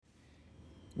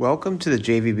Welcome to the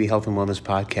JVB Health and Wellness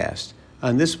Podcast.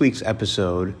 On this week's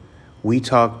episode, we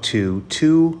talk to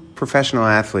two professional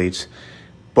athletes,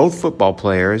 both football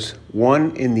players,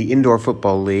 one in the Indoor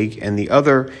Football League and the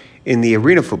other in the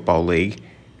Arena Football League,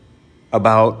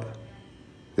 about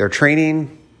their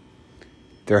training,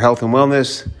 their health and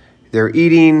wellness, their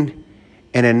eating,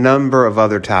 and a number of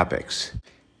other topics.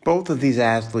 Both of these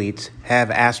athletes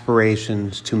have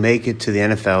aspirations to make it to the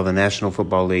NFL, the National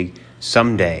Football League,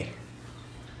 someday.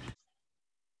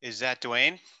 Is that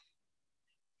Dwayne?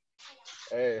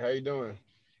 Hey, how you doing?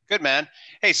 Good, man.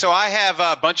 Hey, so I have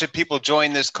a bunch of people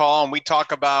join this call, and we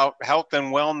talk about health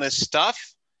and wellness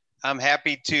stuff. I'm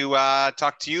happy to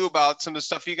talk to you about some of the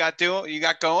stuff you got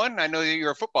going. I know that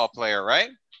you're a football player, right?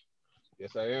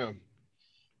 Yes, I am.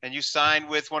 And you signed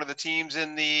with one of the teams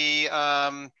in the,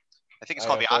 I think it's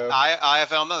called the IFL.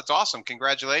 IFL. No, that's awesome.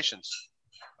 Congratulations.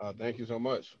 Thank you so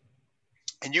much.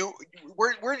 And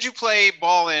where did you play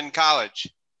ball in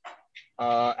college?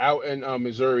 Out in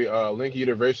Missouri, Lincoln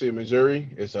University of Missouri.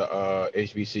 It's a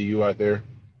HBCU out there.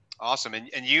 Awesome. And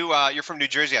you're from New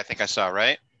Jersey, I think I saw,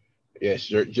 right? Yes,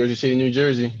 Jersey City, New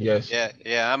Jersey. Yes.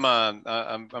 Yeah.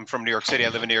 I'm from New York City. I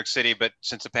live in New York City, but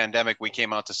since the pandemic, we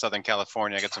came out to Southern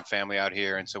California. I got some family out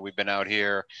here, and so we've been out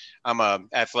here. I'm a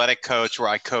athletic coach where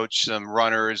I coach some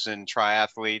runners and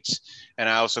triathletes, and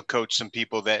I also coach some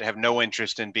people that have no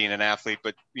interest in being an athlete,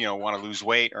 but want to lose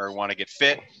weight or want to get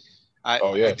fit.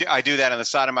 I do that on the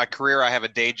side of my career. I have a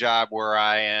day job where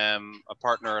I am a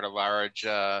partner at a large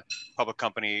public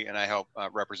company, and I help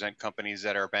represent companies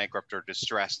that are bankrupt or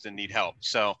distressed and need help.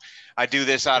 So I do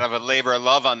this out of a labor of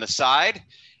love on the side.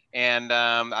 And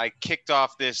I kicked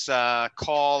off this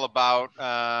call about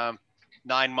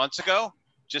 9 months ago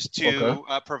just to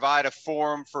provide a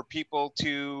forum for people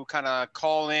to kind of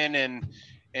call in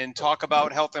and talk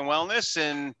about health and wellness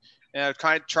and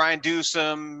kind of try and do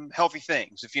some healthy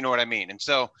things, if you know what I mean. And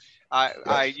so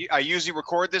I usually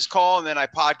record this call and then I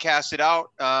podcast it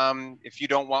out. If you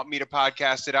don't want me to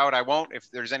podcast it out, I won't.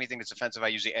 If there's anything that's offensive, I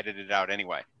usually edit it out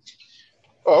anyway.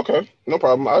 Oh, okay. No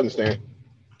problem. I understand.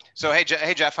 So, hey,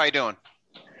 Jeff, how you doing?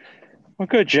 Well,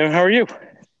 good, Jim. How are you?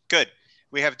 Good.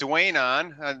 We have Dwayne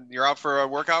on. You're out for a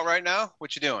workout right now?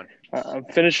 What you doing? I'm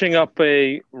finishing up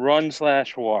a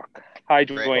run/walk. Hi,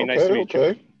 Dwayne. Nice to meet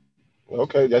you.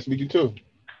 Okay, nice to meet you too.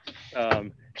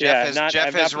 Jeff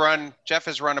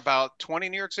has run about 20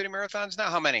 New York City marathons now.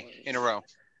 How many in a row?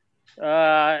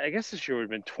 I guess this year would have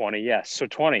been 20. Yes, so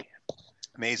 20.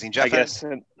 Amazing.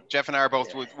 Jeff and I are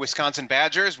both Wisconsin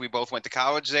Badgers. We both went to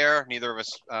college there. Neither of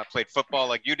us played football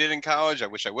like you did in college. I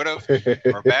wish I would have,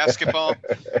 or basketball.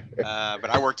 But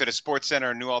I worked at a sports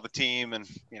center and knew all the team, and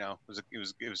it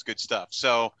was good stuff.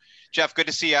 So, Jeff, good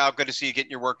to see you out. Good to see you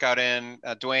getting your workout in.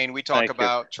 Dwayne, we talk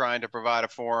about trying to provide a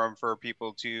forum for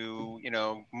people to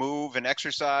move and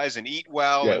exercise and eat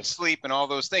well and sleep and all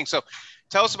those things. So,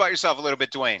 tell us about yourself a little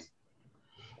bit, Dwayne.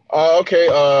 Okay.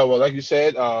 Well, like you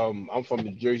said, I'm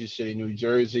from Jersey City, New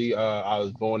Jersey. I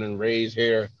was born and raised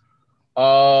here.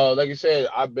 Like you said,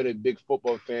 I've been a big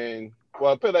football fan.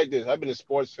 Well, I put it like this: I've been a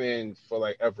sports fan for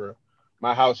like ever.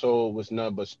 My household was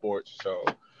none but sports. So,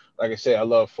 like I said, I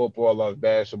love football, I love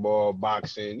basketball,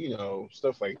 boxing,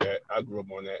 stuff like that. I grew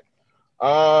up on that.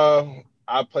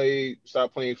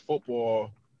 Started playing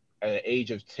football at the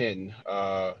age of 10.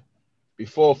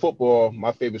 Before football,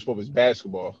 my favorite sport was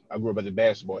basketball. I grew up as a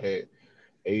basketball head.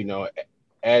 And,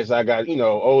 as I got,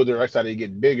 older, I started to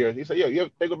get bigger. He said, yo, you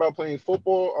ever think about playing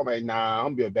football? I'm like, nah,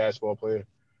 I'm going to be a basketball player.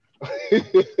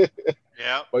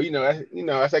 Yeah. But,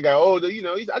 as I got older, I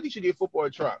think you should give football a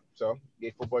try. So,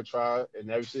 gave football a try. And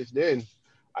ever since then,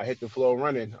 I hit the floor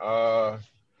running. I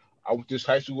went to this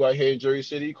high school out here in Jersey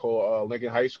City called Lincoln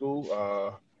High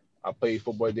School. I played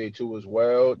football there, too, as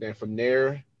well. Then from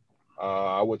there,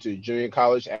 I went to junior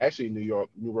college, actually in New York,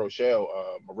 New Rochelle,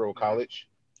 Monroe College.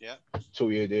 Yeah. 2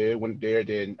 years there, went there.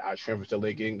 Then I transferred to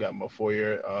Lincoln, got my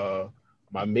 4-year.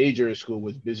 My major in school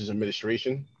was business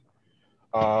administration.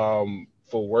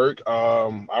 For work,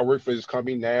 I work for this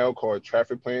company now called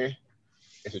Traffic Plan.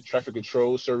 It's a traffic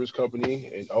control service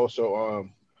company. And also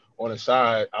on the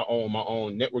side, I own my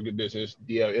own networking business,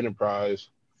 DL Enterprise.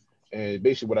 And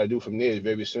basically what I do from there is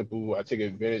very simple. I take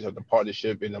advantage of the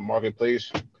partnership in the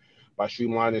marketplace by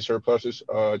streamlining surpluses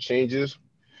changes.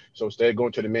 So instead of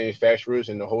going to the manufacturers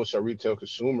and the wholesale retail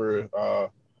consumer,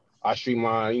 I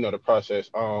streamline, the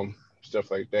process, stuff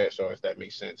like that. So if that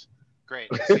makes sense. Great.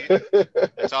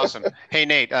 That's awesome. Hey,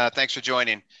 Nate, thanks for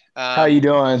joining. How you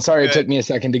doing? Sorry, It took me a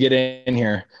second to get in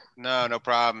here. No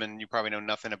problem. And you probably know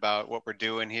nothing about what we're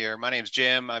doing here. My name's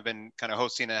Jim. I've been kind of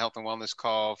hosting a health and wellness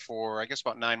call for, I guess,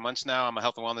 about 9 months now. I'm a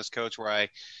health and wellness coach where I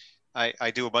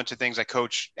I do a bunch of things. I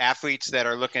coach athletes that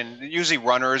are looking, usually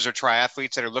runners or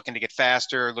triathletes that are looking to get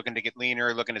faster, looking to get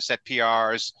leaner, looking to set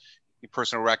PRs,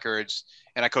 personal records.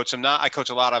 And I coach I coach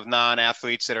a lot of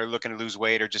non-athletes that are looking to lose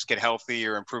weight or just get healthy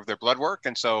or improve their blood work.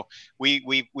 And so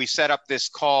we set up this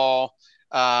call.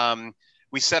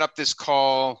 We set up this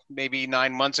call maybe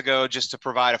 9 months ago just to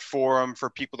provide a forum for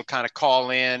people to kind of call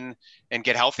in and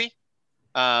get healthy.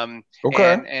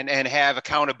 Okay. And have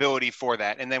accountability for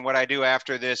that. And then what I do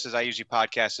after this is I usually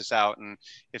podcast this out. And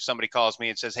if somebody calls me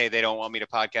and says, hey, they don't want me to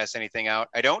podcast anything out,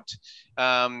 I don't.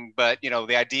 But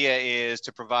the idea is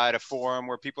to provide a forum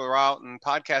where people are out, and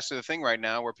podcasts are the thing right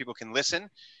now where people can listen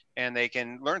and they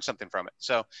can learn something from it.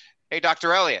 So, hey,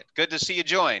 Dr. Elliott, good to see you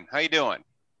join. How you doing?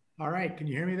 All right. Can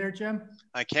you hear me there, Jim?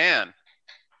 I can.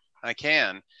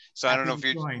 So I don't know if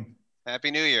you're join.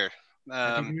 Happy New Year.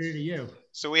 Happy New Year to you.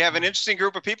 So we have an interesting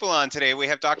group of people on today. We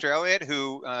have Dr. Elliott,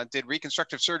 who did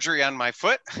reconstructive surgery on my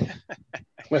foot.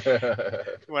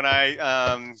 When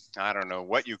I don't know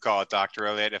what you call it, Dr.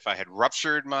 Elliott, if I had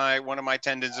ruptured one of my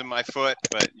tendons in my foot,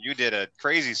 but you did a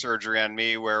crazy surgery on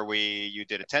me where you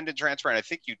did a tendon transfer, and I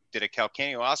think you did a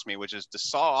calcaneostomy, which is to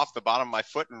saw off the bottom of my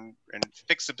foot and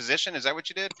fix the position. Is that what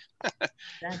you did?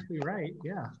 Exactly right.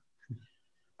 Yeah.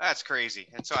 That's crazy.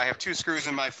 And so I have 2 screws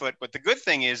in my foot. But the good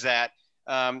thing is that,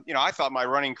 I thought my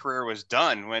running career was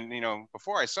done when,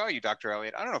 before I saw you, Dr.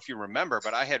 Elliott, I don't know if you remember,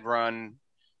 but I had run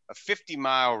a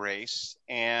 50-mile race.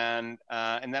 And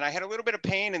then I had a little bit of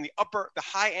pain in the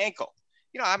high ankle.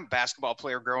 I'm a basketball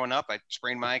player growing up. I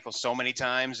sprained my ankle so many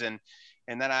times. And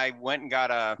then I went and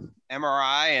got a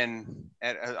MRI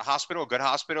at a good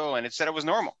hospital, and it said it was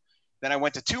normal. Then I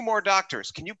went to 2 more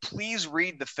doctors. Can you please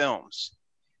read the films?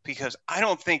 Because I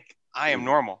don't think I am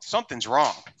normal. Something's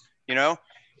wrong,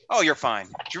 Oh, you're fine.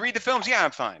 Did you read the films? Yeah,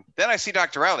 I'm fine. Then I see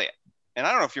Dr. Elliott. And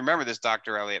I don't know if you remember this,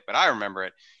 Dr. Elliott, but I remember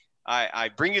it. I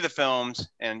bring you the films,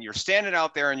 and you're standing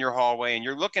out there in your hallway, and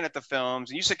you're looking at the films,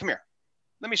 and you said, come here.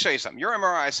 Let me show you something. Your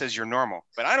MRI says you're normal,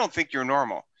 but I don't think you're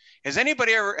normal. Have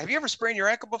you ever sprained your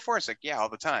ankle before? It's like, yeah, all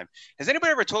the time. Has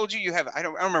anybody ever told you have, I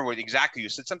don't remember what exactly you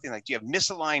said, something like, do you have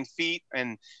misaligned feet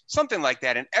and something like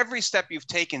that? And every step you've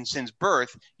taken since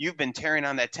birth, you've been tearing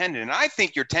on that tendon. And I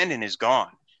think your tendon is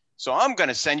gone. So I'm going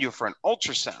to send you for an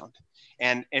ultrasound.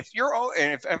 And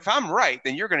if I'm right,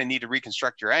 then you're going to need to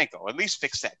reconstruct your ankle, at least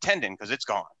fix that tendon because it's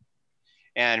gone.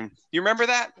 And you remember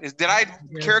that? Did I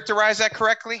characterize that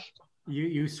correctly?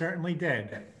 You certainly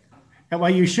did. Well,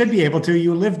 you should be able to.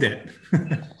 You lived it.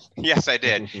 Yes, I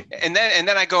did. And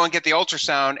then I go and get the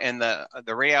ultrasound, and the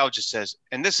radiologist says,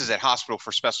 and this is at Hospital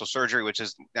for Special Surgery, which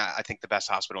is, I think, the best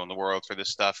hospital in the world for this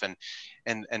stuff. And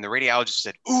the radiologist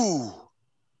said, ooh,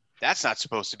 that's not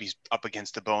supposed to be up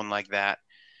against the bone like that.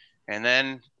 And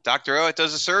then Dr. Elliott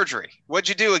does the surgery. What'd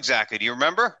you do exactly? Do you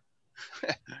remember?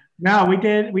 No, we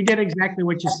did exactly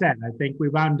what you said. I think we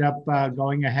wound up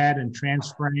going ahead and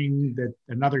transferring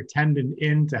another tendon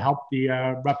in to help the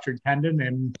ruptured tendon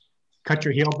and cut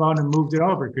your heel bone and moved it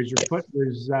over because your foot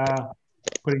was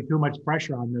putting too much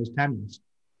pressure on those tendons.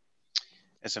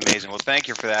 It's amazing. Well, thank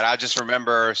you for that. I just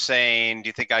remember saying, do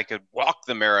you think I could walk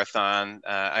the marathon?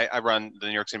 I run the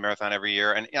New York City Marathon every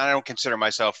year, and I don't consider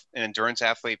myself an endurance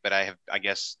athlete, but I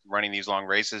guess, running these long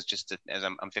races as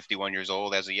I'm 51 years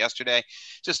old as of yesterday.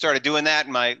 Just started doing that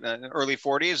in my early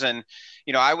 40s. And,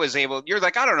 I was able, you're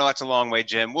like, I don't know, that's a long way,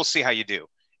 Jim. We'll see how you do.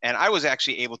 And I was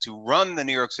actually able to run the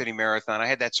New York City Marathon. I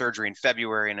had that surgery in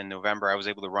February, and in November, I was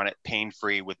able to run it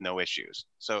pain-free with no issues.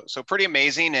 So pretty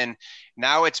amazing. And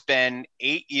now it's been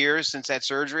 8 years since that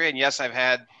surgery. And yes, I've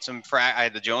had I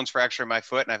had the Jones fracture in my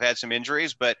foot, and I've had some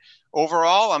injuries, but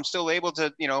overall, I'm still able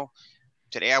to,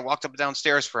 today I walked up and down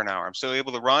stairs for an hour. I'm still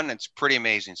able to run. It's pretty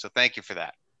amazing. So thank you for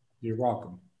that. You're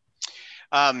welcome.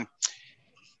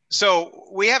 So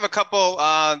we have a couple,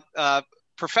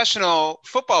 professional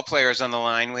football players on the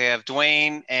line. We have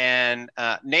Dwayne and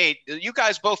Nate. You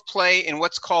guys both play in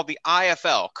what's called the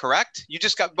IFL, correct? You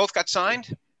just both got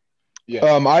signed? Yeah.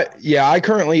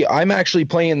 I'm actually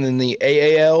playing in the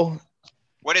AAL.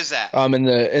 What is that?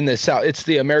 In the South, it's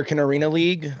the American Arena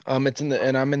League. I'm in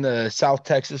the South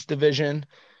Texas division.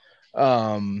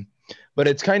 But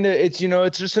it's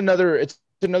just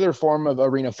another form of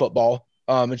arena football.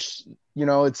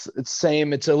 It's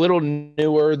same. It's a little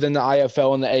newer than the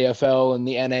IFL and the AFL and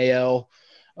the NAL.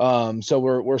 So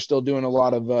we're still doing a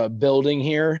lot of building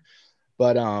here,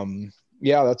 but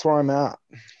that's where I'm at.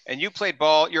 And you played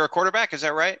ball. You're a quarterback, is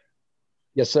that right?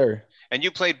 Yes, sir. And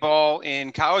you played ball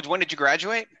in college. When did you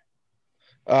graduate?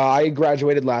 I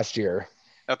graduated last year.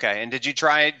 Okay. And did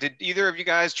either of you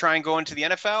guys try and go into the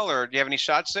NFL, or do you have any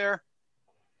shots there?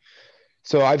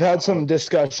 So I've had some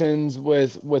discussions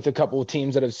with a couple of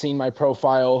teams that have seen my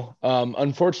profile.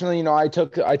 Unfortunately, I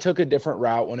took a different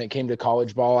route when it came to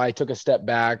college ball. I took a step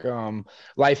back.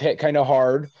 Life hit kind of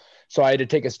hard, so I had to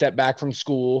take a step back from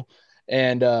school,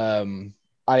 and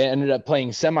I ended up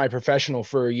playing semi-professional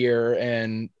for a year.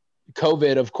 And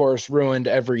COVID, of course, ruined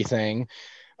everything.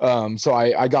 So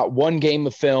I got one game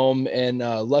of film, and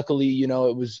luckily,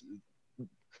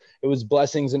 it was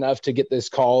blessings enough to get this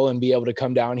call and be able to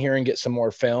come down here and get some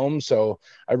more film. So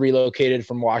I relocated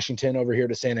from Washington over here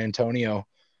to San Antonio.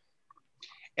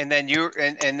 And then you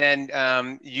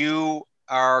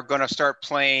are going to start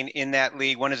playing in that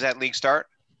league. When does that league start?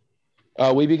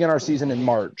 We begin our season in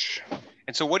March.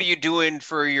 And so what are you doing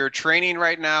for your training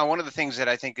right now? One of the things that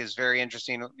I think is very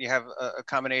interesting, you have a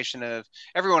combination of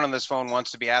everyone on this phone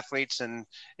wants to be athletes, and,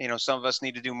 some of us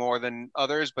need to do more than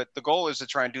others, but the goal is to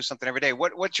try and do something every day.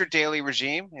 What's your daily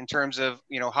regime in terms of,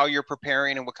 how you're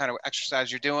preparing and what kind of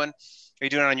exercise you're doing? Are you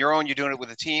doing it on your own? You're doing it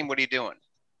with a team? What are you doing?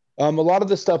 A lot of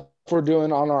the stuff we're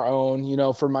doing on our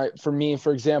own, for me,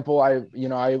 for example,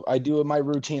 I do my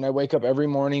routine. I wake up every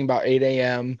morning about 8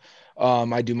 a.m.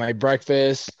 I do my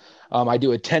breakfast. I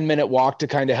do a 10-minute walk to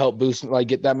kind of help boost,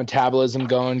 get that metabolism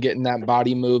going, getting that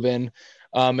body moving.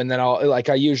 And then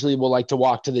I usually will like to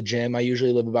walk to the gym. I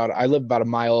live about a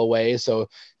mile away. So it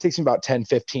takes me about 10,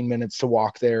 15 minutes to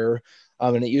walk there.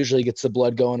 And it usually gets the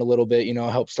blood going a little bit,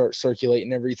 helps start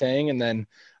circulating everything. And then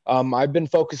I've been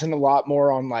focusing a lot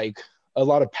more on a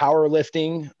lot of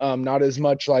powerlifting, not as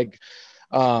much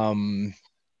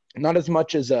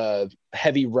as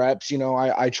heavy reps.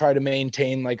 I try to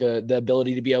maintain the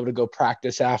ability to be able to go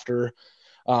practice after.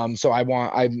 So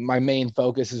my main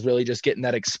focus is really just getting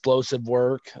that explosive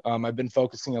work. I've been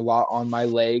focusing a lot on my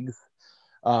legs.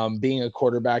 Being a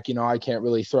quarterback, I can't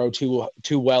really throw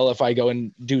too well if I go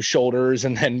and do shoulders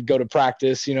and then go to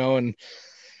practice, and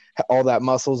all that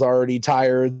muscle's already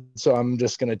tired. So I'm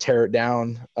just going to tear it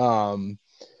down.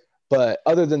 But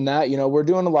other than that, we're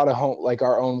doing a lot of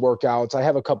our own workouts. I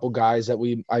have a couple guys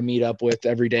that I meet up with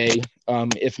every day,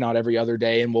 if not every other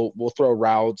day, and we'll throw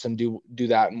routes and do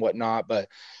that and whatnot. But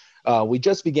we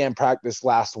just began practice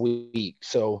last week,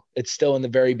 so it's still in the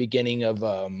very beginning of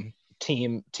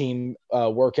team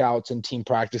workouts and team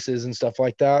practices and stuff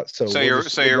like that. So you're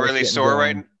really sore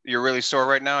going. You're really sore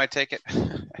right now, I take it.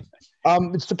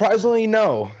 Surprisingly,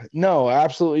 no,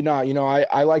 absolutely not.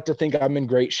 I like to think I'm in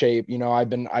great shape. I've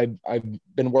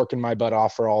been working my butt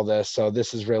off for all this. So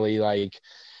this is really I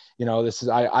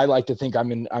like to think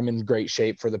I'm in great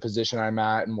shape for the position I'm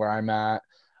at and where I'm at.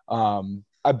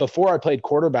 Before I played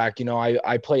quarterback,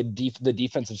 I played the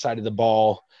defensive side of the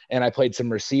ball, and I played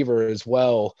some receiver as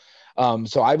well.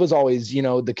 So I was always,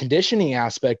 the conditioning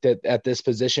aspect at this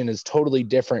position is totally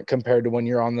different compared to when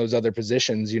you're on those other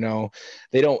positions. You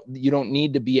don't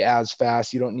need to be as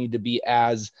fast. You don't need to be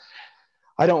as,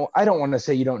 I don't want to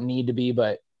say you don't need to be,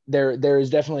 but there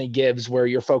is definitely gives where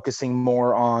you're focusing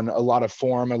more on a lot of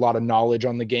form, a lot of knowledge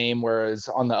on the game. Whereas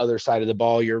on the other side of the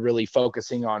ball, you're really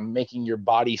focusing on making your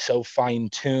body so fine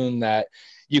tuned that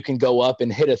you can go up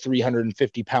and hit a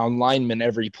 350-pound lineman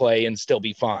every play and still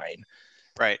be fine.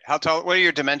 Right. How tall? What are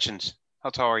your dimensions? How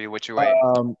tall are you? What's your weight?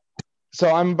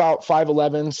 So I'm about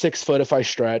 5'11", 6 foot if I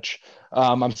stretch.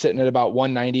 I'm sitting at about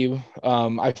 190.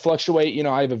 I fluctuate.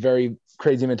 I have a very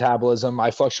crazy metabolism.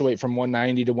 I fluctuate from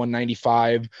 190 to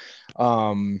 195.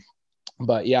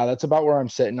 But yeah, that's about where I'm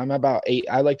sitting. I'm about 8.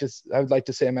 I would like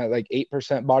to say I'm at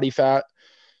 8% body fat.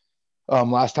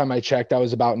 Last time I checked, I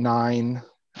was about 9.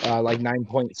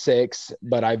 9.6,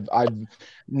 but I'm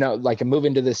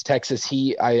moving to this Texas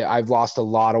heat. I've lost a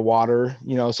lot of water,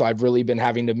 so I've really been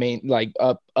having to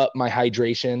up my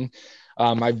hydration.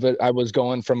 I was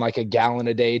going from a gallon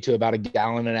a day to about a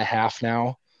gallon and a half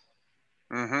now.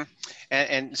 Mm-hmm.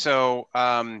 And so,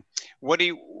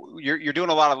 you're doing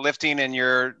a lot of lifting, and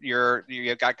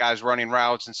you got guys running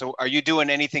routes. And so are you doing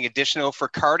anything additional for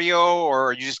cardio, or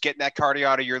are you just getting that cardio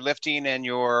out of your lifting and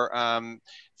your,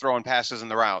 throwing passes in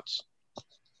the routes?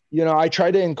 I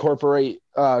try to incorporate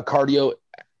cardio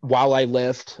while I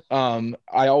lift. When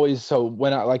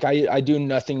I do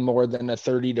nothing more than a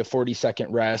 30 to 40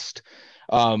 second rest.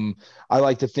 I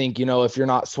like to think, if you're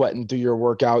not sweating through your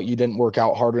workout, you didn't work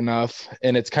out hard enough.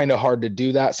 And it's kind of hard to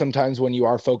do that sometimes when you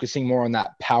are focusing more on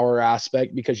that power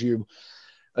aspect, because you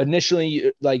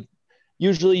initially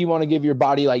usually you want to give your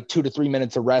body 2 to 3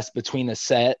 minutes of rest between a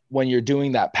set when you're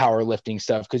doing that powerlifting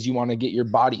stuff, because you want to get your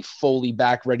body fully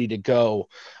back ready to go.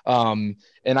 And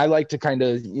I like to kind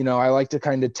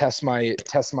of test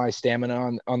my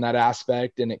stamina on that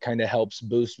aspect, and it kind of helps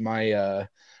boost my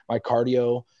my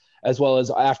cardio as well as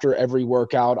after every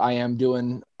workout, I am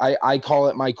doing, I call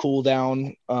it my cool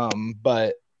down.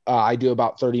 But I do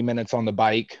about 30 minutes on the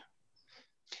bike.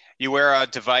 You wear a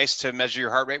device to measure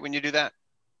your heart rate when you do that?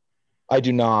 I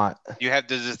do not.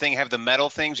 Does the thing have the metal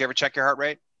things? You ever check your heart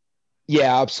rate?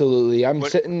 Yeah, absolutely.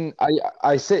 What-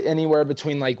 I sit anywhere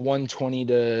between like 120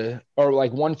 to, or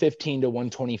like 115 to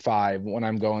 125 when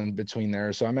I'm going between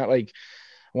there. So I'm at like,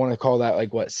 I want to call that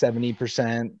like what,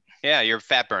 70%. Yeah, you're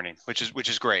fat burning, which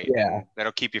is great. Yeah. And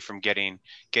that'll keep you from getting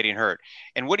hurt.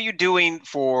 And what are you doing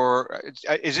for,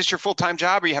 is this your full-time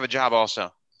job or you have a job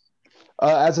also?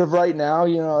 As of right now,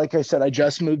 like I said, I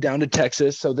just moved down to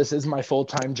Texas, so this is my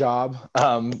full-time job.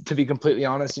 To be completely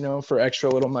honest, for extra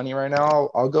little money right now,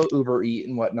 I'll go Uber Eat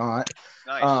and whatnot.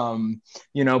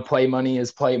 Nice. Play money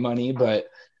is play money, but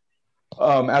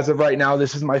as of right now,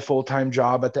 this is my full-time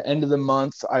job. At the end of the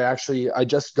month, I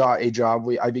just got a job.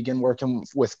 I begin working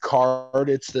with CARD.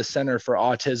 It's the Center for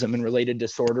Autism and Related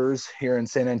Disorders here in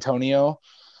San Antonio.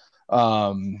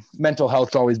 Mental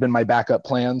health's always been my backup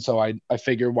plan, so I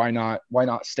figure why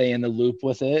not stay in the loop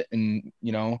with it, and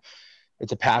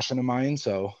it's a passion of mine,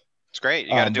 so it's great.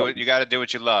 You got to do it. You got to do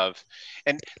what you love.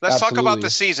 And let's talk about the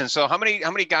season. So how many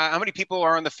people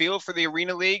are on the field for the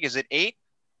Arena League? Is it 8?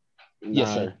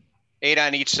 Yes, sir. 8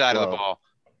 on each side of the ball.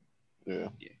 Yeah.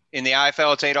 In the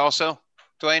IFL, it's 8 also,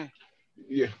 Dwayne?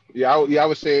 Yeah. I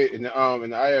would say in the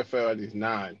IFL it's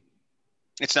 9.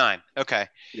 It's 9. Okay.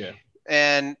 Yeah.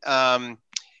 And I'll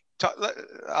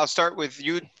start with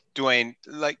you, Dwayne.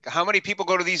 Like, how many people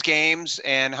go to these games,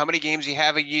 and how many games you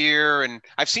have a year? And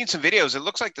I've seen some videos. It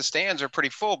looks like the stands are pretty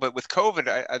full, but with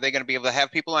COVID, are they going to be able to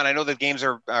have people on? I know the games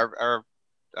are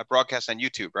broadcast on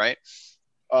YouTube, right?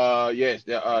 Yes.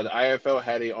 The IFL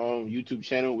had their own YouTube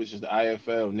channel, which is the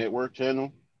IFL Network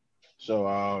channel. So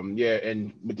yeah,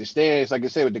 and with the stands, like I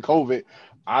said, with the COVID,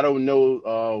 I don't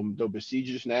know the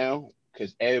procedures now.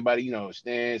 Because everybody,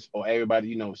 stands, or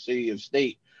everybody, city or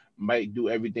state might do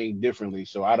everything differently.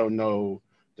 So I don't know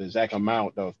the exact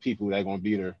amount of people that are going to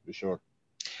be there for sure.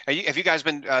 Have you guys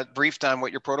been briefed on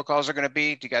what your protocols are going to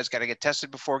be? Do you guys got to get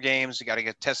tested before games? You got to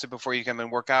get tested before you come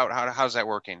and work out? How's that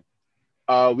working?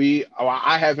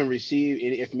 I haven't received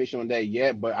any information on that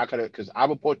yet, but I could have, because I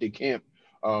report to camp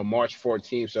March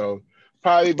 14th. So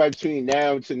probably by between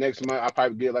now to next month, I'll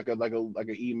probably get like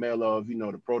an email of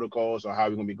the protocols or how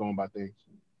we're gonna be going about things.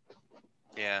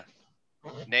 Yeah.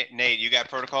 Nate, you got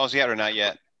protocols yet or not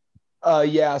yet?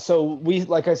 Yeah. So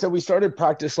like I said, we started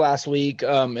practice last week,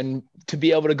 and to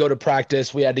be able to go to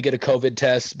practice, we had to get a COVID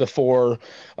test before,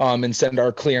 and send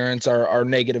our clearance, our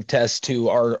negative test to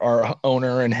our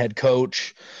owner and head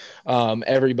coach.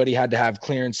 Everybody had to have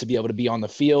clearance to be able to be on the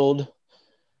field.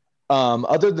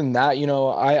 Other than that,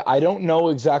 I don't know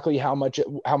exactly how much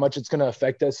it's going to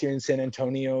affect us here in San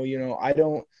Antonio. I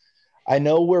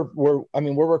know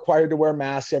we're required to wear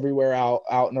masks everywhere out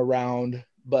and around,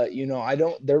 but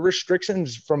there are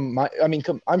restrictions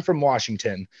I'm from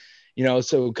Washington,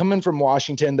 so coming from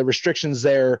Washington, the restrictions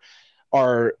there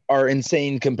are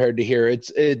insane compared to here.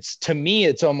 It's to me,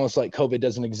 it's almost like COVID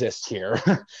doesn't exist here.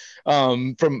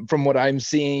 From what I'm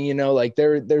seeing, like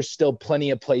there's still plenty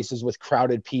of places with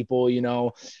crowded people,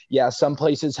 yeah, some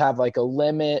places have like a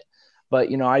limit,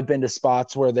 but I've been to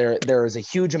spots where there is a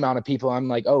huge amount of people. I'm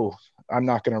like, oh, I'm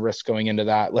not going to risk going into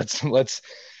that. Let's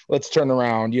turn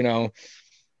around, Yeah.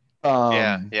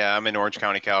 I'm in Orange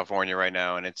County, California right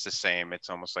now, and it's the same. It's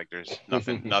almost like there's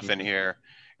nothing here.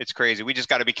 It's crazy. We just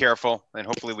got to be careful, and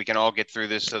hopefully we can all get through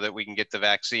this so that we can get the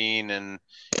vaccine and,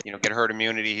 get herd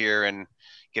immunity here and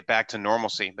get back to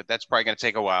normalcy. But that's probably going to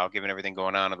take a while, given everything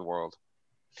going on in the world.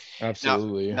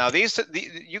 Absolutely. Now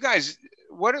you guys,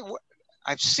 what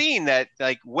I've seen that,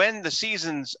 like, when the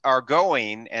seasons are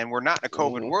going and we're not in a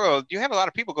COVID world, you have a lot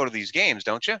of people go to these games,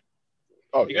 don't you?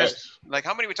 Oh, you yes. Guys, like,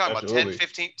 how many are we talking Absolutely.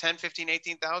 about? 15,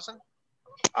 18,000?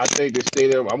 I think the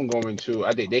stadium I'm going to,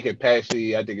 I think they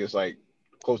capacity, I think it's like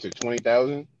close to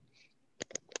 20,000.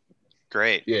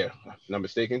 Great. Yeah, if I'm not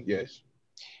mistaken. Yes.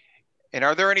 And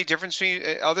are there any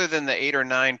differences other than the 8 or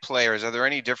 9 players? Are there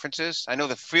any differences? I know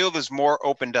the field is more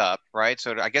opened up, right?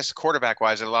 So I guess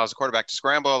quarterback-wise, it allows the quarterback to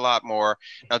scramble a lot more.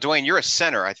 Now, Dwayne, you're a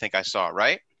center, I think I saw,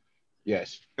 right?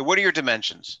 Yes. What are your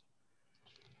dimensions?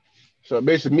 So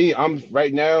basically, I'm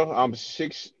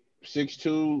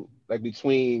 6'2", like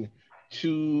between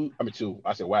 2.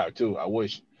 I said, wow, 2. I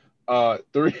wish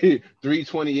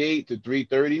 328 to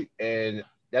 330, and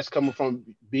that's coming from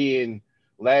being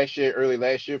early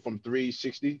last year from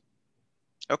 360.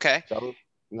 Okay. So,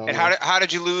 and how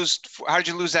did you lose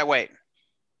that weight?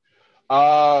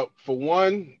 For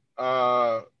one,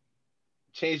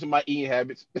 changing my eating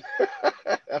habits.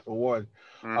 That's for one.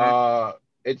 Mm-hmm.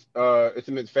 It's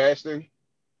intermittent fasting.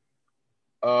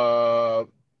 Uh,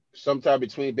 sometime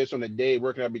between based on the day,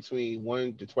 working out between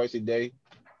 1 to 2 a day.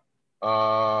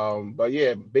 But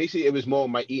yeah, basically it was more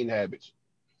my eating habits.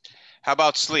 How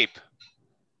about sleep?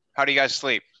 How do you guys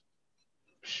sleep?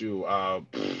 Shoot, I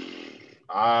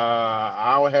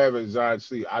don't have anxiety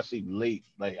sleep. I sleep late.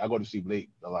 Like I go to sleep late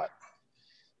a lot.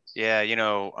 Yeah, in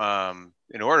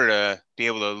order to be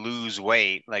able to lose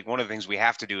weight, like one of the things we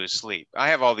have to do is sleep. I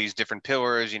have all these different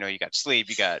pillars. You got sleep,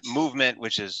 you got movement,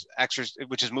 which is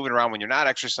which is moving around when you're not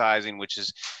exercising, which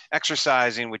is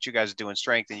exercising, which you guys are doing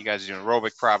strength, and you guys are doing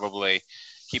aerobic, probably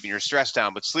keeping your stress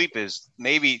down. But sleep is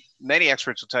maybe many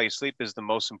experts will tell you sleep is the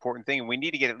most important thing, and we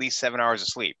need to get at least 7 hours of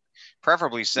sleep,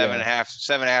 preferably seven and a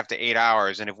half to 8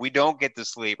 hours. And if we don't get the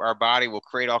sleep, our body will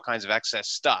create all kinds of excess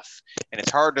stuff, and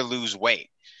it's hard to lose weight.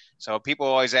 So people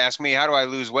always ask me, how do I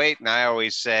lose weight? And I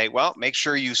always say, well, make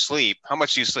sure you sleep. How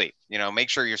much do you sleep? Make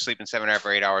sure you're sleeping 7.5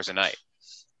 or 8 hours a night.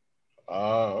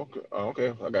 Okay.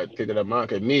 Okay. I got to take that in mind.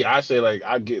 Cause me, I say like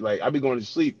I be going to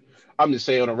sleep. I'm just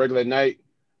saying on a regular night.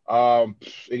 It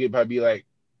could probably be like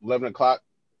 11 o'clock,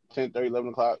 10:30, 11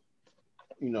 o'clock.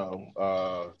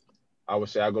 I would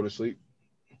say I go to sleep.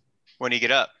 When do you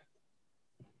get up?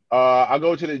 I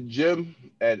go to the gym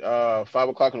at 5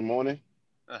 o'clock in the morning.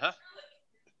 Uh-huh.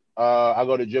 I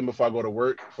go to the gym before I go to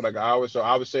work for like an hour. So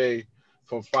I would say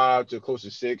from 5 to close to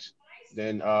 6.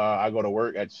 Then I go to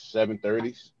work at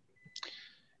 7:30.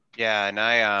 Yeah, and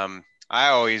I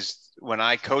always, when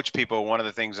I coach people, one of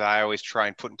the things I always try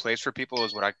and put in place for people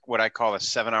is what I call a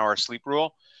 7-hour sleep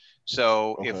rule.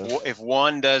 So Okay. if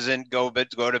one doesn't go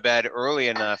to bed early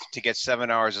enough to get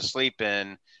 7 hours of sleep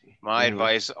in, my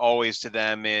advice always to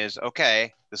them is,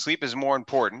 okay, the sleep is more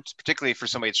important, particularly for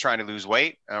somebody that's trying to lose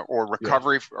weight or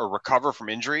recover from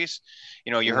injuries.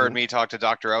 You heard me talk to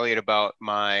Dr. Elliott about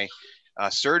my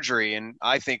surgery, and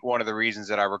I think one of the reasons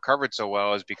that I recovered so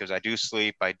well is because I do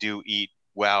sleep, I do eat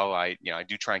well, I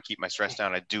do try and keep my stress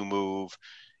down, I do move,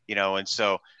 and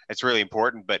so it's really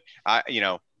important. But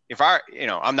if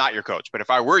I'm not your coach, but if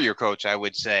I were your coach, I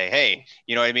would say, hey,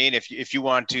 you know what I mean? If you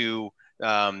want to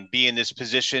be in this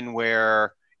position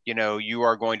where, you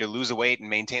are going to lose the weight and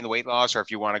maintain the weight loss, or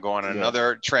if you want to go on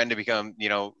another trend to become,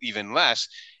 even less,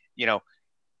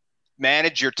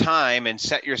 manage your time and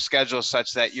set your schedule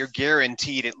such that you're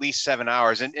guaranteed at least 7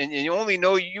 hours. And you only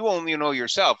know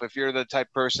yourself. If you're the type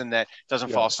of person that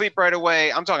doesn't fall asleep right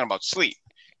away, I'm talking about sleep,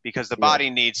 because the body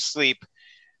needs sleep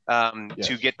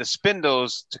to get the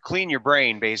spindles to clean your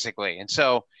brain, basically. And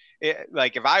so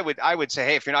if I would say,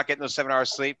 hey, if you're not getting those 7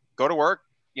 hours sleep, go to work,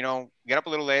 get up a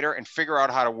little later and figure out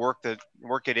how to work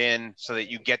it in so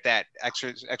that you get that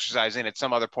exercise in at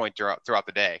some other point throughout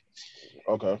the day.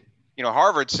 Okay.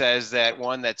 Harvard says that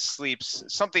one that sleeps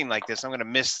something like this, I'm going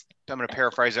to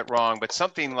paraphrase it wrong, but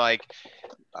something like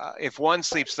if one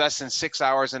sleeps less than 6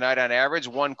 hours a night on average,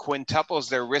 one quintuples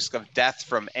their risk of death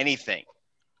from anything.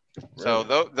 Really?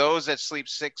 So those that sleep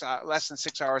less than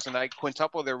 6 hours a night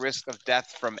quintuple their risk of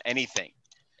death from anything.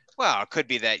 Well, it could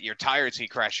be that you're tired, so you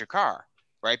crash your car,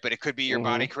 right? But it could be your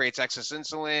body creates excess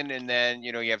insulin, and then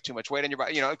you have too much weight on your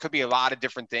body. It could be a lot of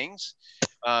different things.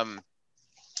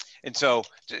 And so,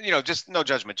 just no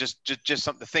judgment, just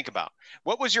something to think about.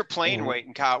 What was your plane weight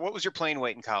in college? What was your plane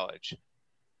weight in college?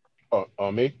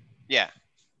 On me? Yeah.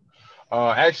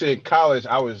 Actually, in college,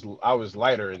 I was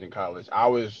lighter in college. I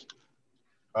was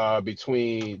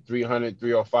between 300,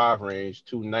 305 range,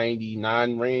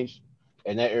 299 range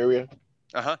in that area.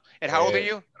 Uh-huh. And how old are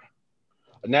you?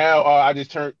 Now, I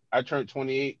turned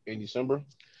 28 in December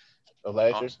of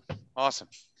last year. Awesome.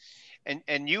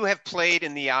 And you have played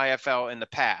in the IFL in the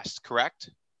past, correct?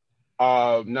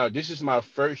 No, this is my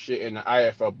first year in the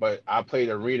IFL, but I played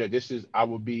arena. I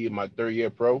will be my 3rd year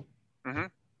pro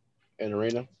in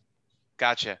arena.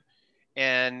 Gotcha.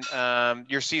 And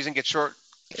your season gets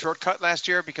shortcut last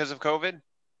year because of COVID?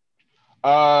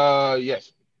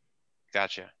 Yes.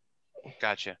 Gotcha.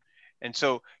 And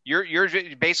so you're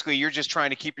basically just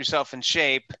trying to keep yourself in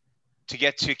shape to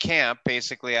get to camp,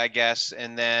 basically, I guess,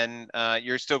 and then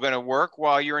you're still going to work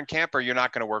while you're in camp, or you're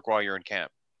not going to work while you're in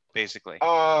camp, basically?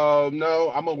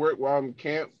 No, I'm gonna work while I'm in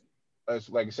camp.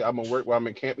 Like I said, I'm gonna work while I'm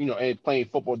in camp, and playing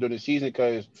football during the season,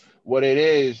 because what it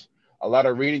is, a lot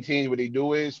of reading teams, what they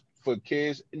do is for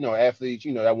kids, athletes,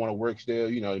 that want to work still,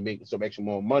 to make some extra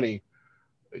more money,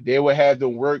 they would have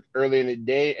them work early in the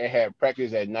day and have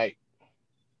practice at night,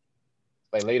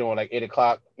 like later on, like 8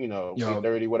 o'clock,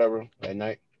 8:30, whatever, at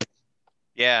night.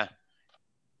 Yeah.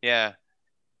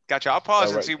 Gotcha. I'll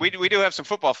pause and see. We do have some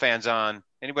football fans on.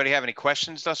 Anybody have any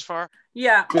questions thus far?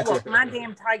 Yeah, look, my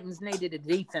damn Titans needed a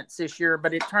defense this year,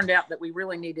 but it turned out that we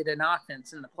really needed an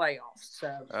offense in the playoffs.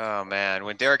 So. Oh man,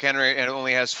 when Derrick Henry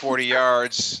only has 40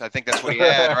 yards, I think that's what he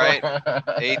had, right?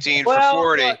 18 for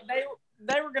 40. Look,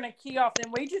 they were going to key off,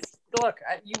 and we just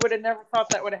you would have never thought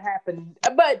that would have happened,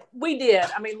 but we did.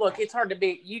 I mean, look, it's hard to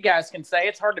beat. You guys can say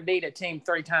it's hard to beat a team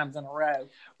 3 times in a row.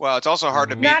 Well, it's also hard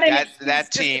to beat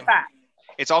that team.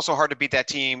 It's also hard to beat that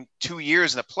team 2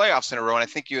 years in the playoffs in a row, and I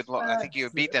think you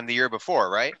had beat them the year before,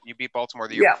 right? You beat Baltimore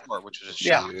the year before, which was a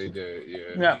shock. Yeah, they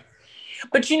did. Yeah.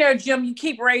 But Jim, you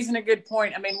keep raising a good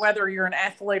point. I mean, whether you're an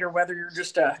athlete or whether you're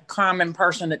just a common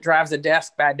person that drives a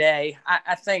desk by day,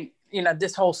 I think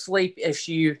this whole sleep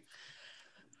issue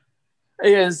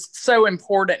is so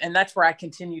important, and that's where I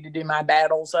continue to do my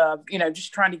battles of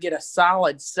just trying to get a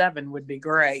solid 7 would be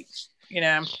great.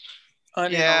 Yeah.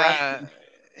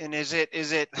 And is it,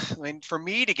 I mean, for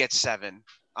me to get 7,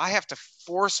 I have to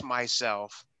force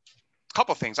myself a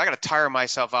couple things. I got to tire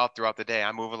myself out throughout the day.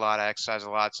 I move a lot, I exercise a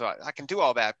lot, so I can do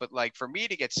all that. But like for me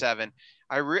to get 7,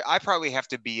 I probably have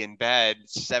to be in bed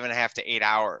 7.5 to 8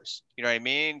 hours. You know what I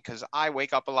mean? Because I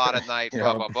wake up a lot at night,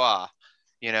 blah, blah, blah,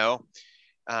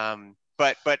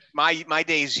 But my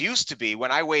days used to be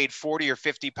when I weighed 40 or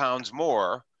 50 pounds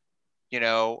more,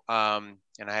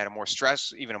 and I had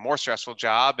even a more stressful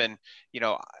job. And,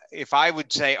 if I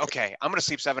would say, okay, I'm going to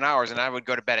sleep 7 hours, and I would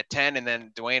go to bed at 10, and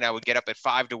then Dwayne, I would get up at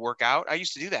 5 to work out. I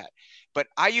used to do that, but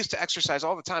I used to exercise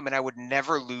all the time, and I would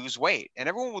never lose weight. And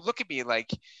everyone would look at me like,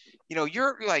 you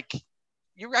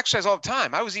exercise all the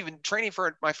time. I was even training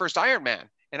for my first Ironman,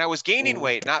 and I was gaining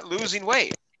weight, not losing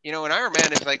weight. An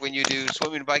Ironman is like when you do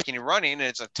swimming, biking, and running, and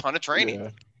it's a ton of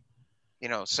training,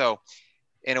 so.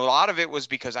 And a lot of it was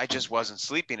because I just wasn't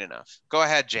sleeping enough. Go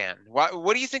ahead, Jan.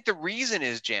 What do you think the reason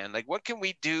is, Jan? Like, what can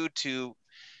we do to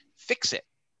fix it?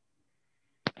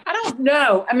 I don't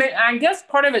know. I mean, I guess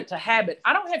part of it's a habit.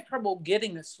 I don't have trouble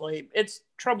getting to sleep. It's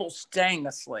trouble staying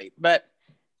asleep. But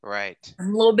right,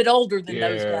 I'm a little bit older than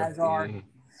those guys are.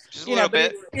 Just a little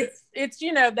bit. It's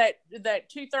that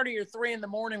 2:30 or 3 in the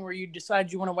morning where you decide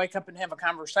you want to wake up and have a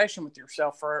conversation with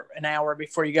yourself for an hour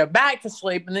before you go back to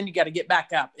sleep, and then you got to get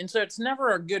back up. And so it's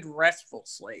never a good restful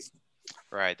sleep.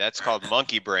 Right. That's called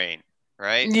monkey brain,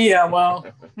 right? Yeah. Well,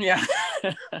 yeah.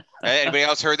 Anybody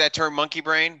else heard that term, monkey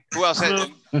brain? Who else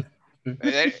had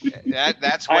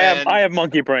that's when I have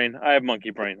monkey brain. I have monkey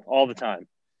brain all the time.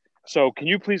 So can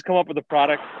you please come up with a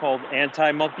product called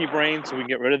anti-monkey brain so we can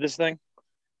get rid of this thing?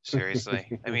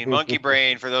 Seriously. I mean, monkey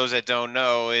brain, for those that don't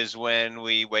know, is when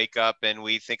we wake up and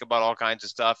we think about all kinds of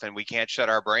stuff and we can't shut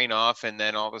our brain off, and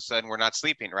then all of a sudden we're not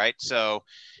sleeping, right? So,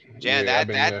 Jan,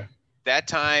 that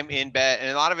time in bed,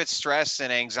 and a lot of it's stress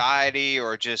and anxiety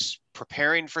or just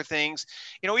preparing for things.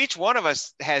 Each one of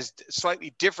us has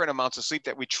slightly different amounts of sleep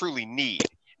that we truly need.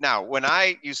 Now, when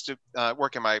I used to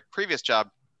work in my previous job,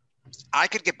 I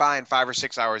could get by in 5 or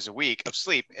 6 hours a week of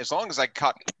sleep as long as I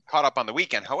caught up on the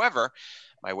weekend. However,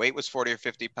 my weight was 40 or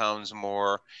 50 pounds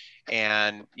more,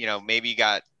 and maybe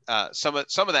got some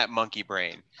of that monkey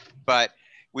brain. But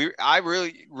I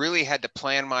really had to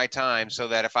plan my time so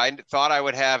that if I thought I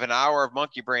would have an hour of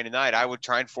monkey brain a night, I would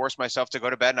try and force myself to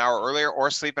go to bed an hour earlier or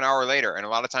sleep an hour later. And a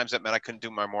lot of times that meant I couldn't do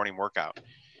my morning workout.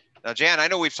 Now, Jan, I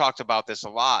know we've talked about this a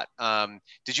lot.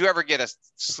 Did you ever get a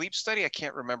sleep study? I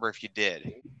can't remember if you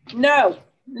did. No,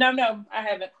 I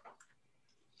haven't.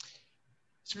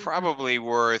 It's probably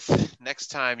worth, next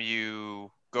time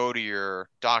you go to your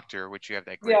doctor, which you have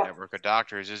that great network of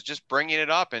doctors, is just bringing it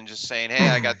up and just saying, hey,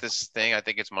 I got this thing. I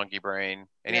think it's monkey brain.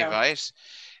 Any advice?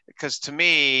 Because to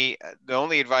me, the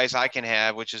only advice I can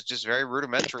have, which is just very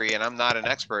rudimentary, and I'm not an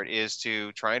expert, is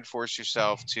to try and force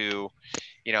yourself to,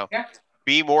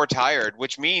 be more tired,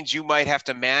 which means you might have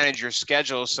to manage your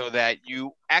schedule so that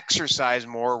you exercise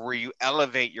more, where you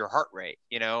elevate your heart rate,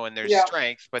 and there's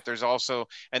strength, but there's also,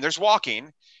 and there's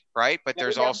walking, right? But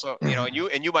there's also, and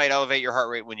you might elevate your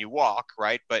heart rate when you walk,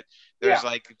 right? But there's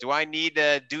like, do I need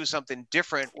to do something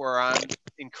different where I'm,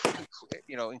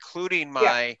 including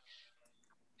my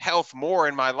health more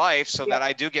in my life so that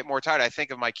I do get more tired? I think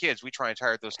of my kids. We try and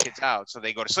tire those kids out so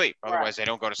they go to sleep. Otherwise they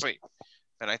don't go to sleep.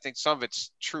 And I think some of it's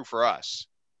true for us.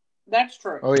 That's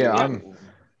true. Oh yeah,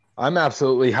 I'm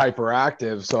absolutely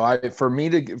hyperactive. So for me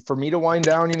to wind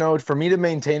down, for me to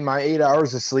maintain my 8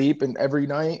 hours of sleep and every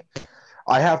night,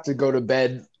 I have to go to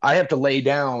bed. I have to lay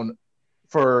down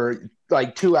for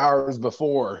like 2 hours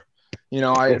before.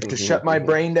 I have to shut my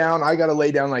brain down. I got to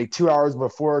lay down like 2 hours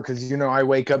before because I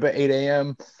wake up at 8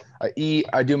 a.m. I eat,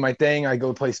 I do my thing, I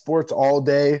go play sports all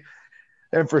day.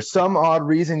 And for some odd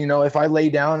reason, you know, if I lay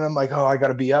down and I'm like, oh, I got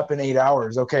to be up in 8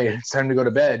 hours. Okay, it's time to go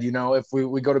to bed. You know, if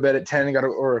we go to bed at 10,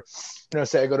 or, you know,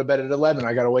 say I go to bed at 11,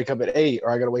 I got to wake up at 8,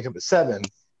 or I got to wake up at 7.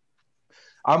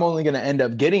 I'm only going to end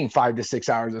up getting 5 to 6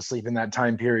 hours of sleep in that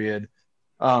time period.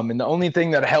 And the only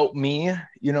thing that helped me,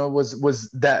 you know, was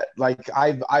that, like,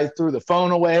 I threw the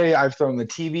phone away, I've thrown the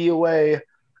TV away,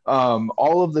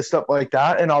 all of the stuff like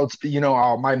that. And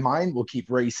my mind will keep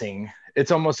racing.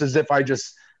 It's almost as if I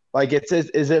just, like, it's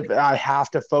as if I have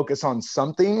to focus on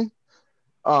something.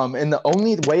 And the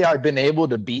only way I've been able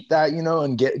to beat that, you know,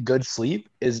 and get good sleep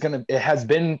it has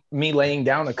been me laying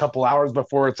down a couple hours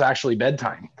before it's actually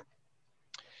bedtime.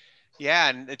 Yeah,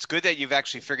 and it's good that you've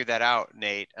actually figured that out,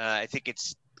 Nate. I think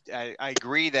I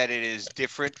agree that it is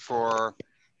different for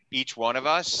each one of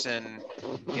us, and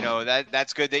you know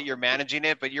that's good that you're managing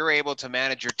it, but you're able to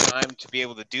manage your time to be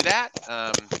able to do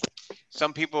that.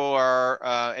 Some people are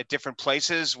at different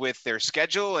places with their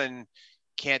schedule and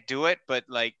can't do it, but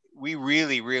like we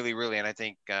really, really, really, and I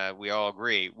think we all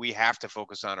agree, we have to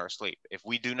focus on our sleep. If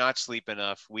we do not sleep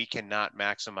enough, we cannot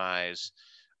maximize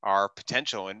our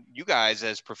potential. And you guys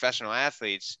as professional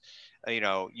athletes, you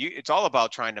know, it's all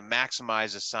about trying to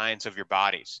maximize the science of your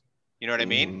bodies. You know what I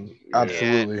mean?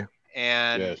 Absolutely.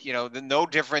 And Yes. you know, no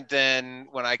different than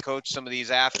when I coach some of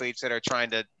these athletes that are trying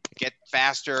to get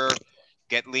faster,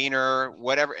 get leaner,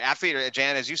 whatever, athlete or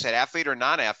Jan, as you said, athlete or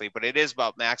non-athlete, but it is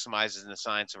about maximizing the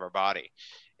science of our body.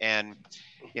 And,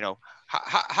 you know,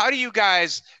 how do you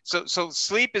guys, so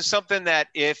sleep is something that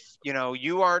if, you know,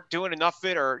 you aren't doing enough of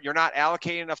it or you're not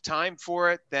allocating enough time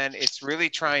for it, then it's really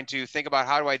trying to think about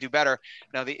how do I do better?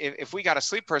 Now, if we got a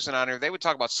sleep person on here, they would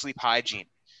talk about sleep hygiene.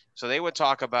 So they would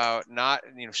talk about not,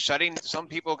 you know, some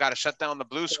people got to shut down the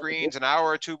blue screens an hour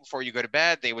or two before you go to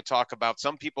bed. They would talk about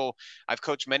some people, I've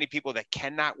coached many people that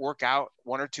cannot work out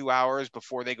 1 or 2 hours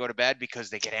before they go to bed because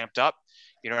they get amped up.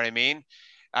 You know what I mean?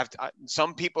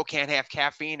 Some people can't have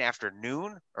caffeine after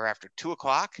noon or after 2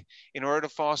 o'clock in order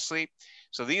to fall asleep.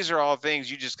 So these are all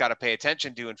things you just got to pay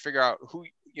attention to and figure out who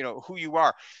you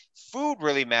are. Food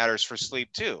really matters for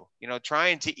sleep too. You know,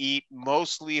 trying to eat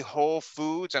mostly whole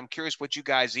foods. I'm curious what you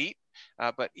guys eat,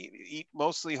 but eat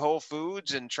mostly whole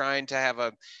foods and trying to have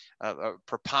a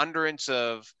preponderance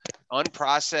of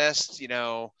unprocessed, you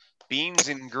know, beans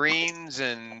and greens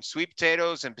and sweet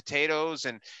potatoes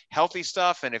and healthy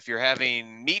stuff. And if you're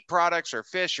having meat products or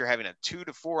fish, you're having a 2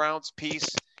 to 4 ounce piece.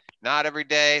 Not every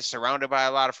day, surrounded by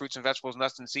a lot of fruits and vegetables,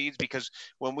 nuts and seeds, because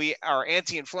when we are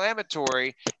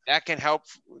anti-inflammatory, that can help,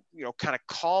 you know, kind of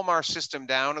calm our system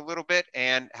down a little bit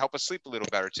and help us sleep a little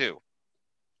better too.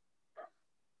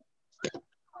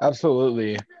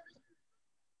 Absolutely.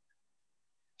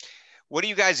 What do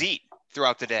you guys eat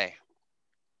throughout the day?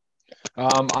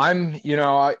 Some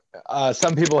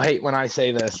people hate when I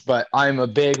say this, but I'm a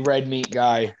big red meat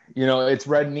guy. You know, it's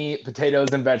red meat, potatoes,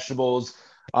 and vegetables.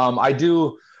 I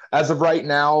do. As of right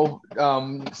now,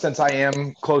 since I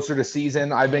am closer to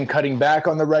season, I've been cutting back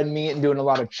on the red meat and doing a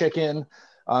lot of chicken,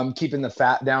 keeping the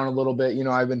fat down a little bit. You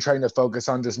know, I've been trying to focus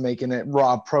on just making it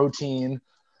raw protein.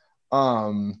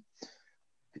 You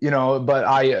know,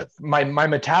 but my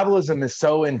metabolism is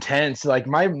so intense. Like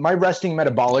my resting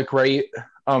metabolic rate,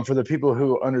 for the people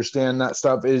who understand that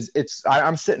stuff,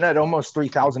 I'm sitting at almost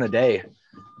 3,000 a day.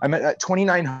 I'm at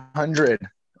 2,900.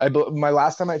 My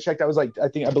last time I checked, I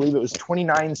believe it was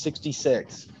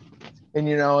 2966, and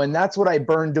you know, and that's what I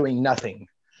burned doing nothing.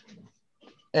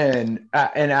 And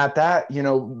at that, you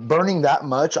know, burning that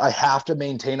much, I have to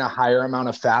maintain a higher amount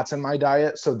of fats in my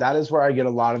diet. So that is where I get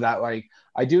a lot of that. Like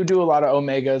I do a lot of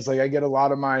omegas. Like I get a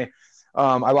lot of my,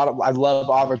 I love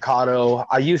avocado.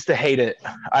 I used to hate it.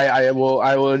 I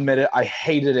will admit it. I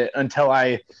hated it until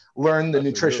I learned the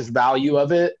nutritious value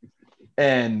of it.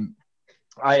 And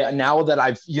now that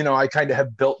I've, you know, I kind of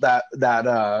have built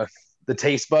the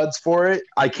taste buds for it,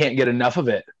 I can't get enough of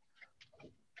it.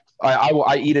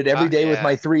 I eat it every day with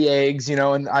my 3 eggs, you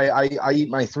know, and I eat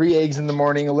my 3 eggs in the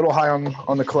morning, a little high on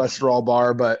the cholesterol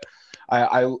bar, but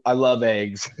I love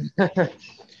eggs.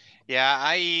 Yeah,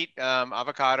 I eat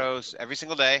avocados every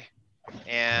single day.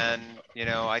 And, you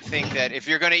know, I think that if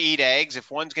you're going to eat eggs,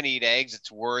 if one's going to eat eggs,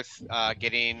 it's worth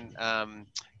getting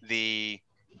the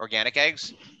organic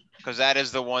eggs, because that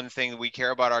is the one thing we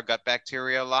care about our gut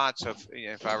bacteria a lot. So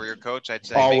if I were your coach, I'd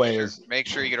say always make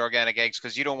sure you get organic eggs,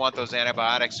 because you don't want those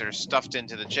antibiotics that are stuffed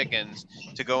into the chickens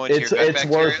to go into your gut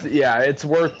bacteria. It's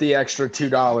worth the extra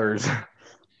 $2.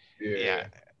 Yeah,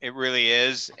 it really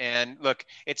is. And look,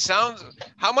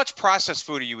 how much processed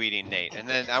food are you eating, Nate? And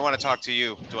then I want to talk to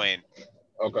you, Dwayne.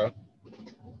 Okay.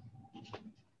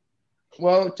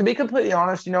 Well, to be completely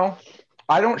honest, you know,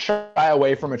 I don't shy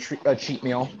away from a cheat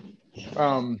meal.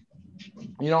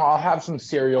 I'll have some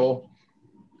cereal.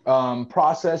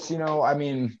 Process, I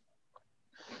mean,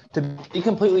 to be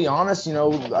completely honest,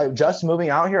 just moving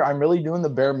out here, I'm really doing the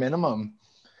bare minimum.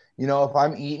 If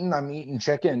I'm eating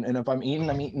chicken, and if I'm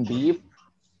eating beef.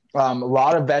 A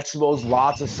lot of vegetables,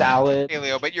 lots of salad.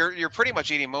 Paleo, but you're pretty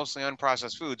much eating mostly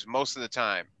unprocessed foods most of the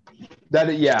time.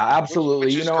 Yeah, absolutely.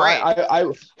 Which is great.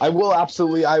 I will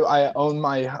absolutely. I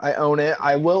own it.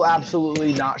 I will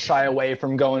absolutely not shy away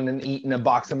from going and eating a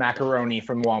box of macaroni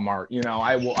from Walmart.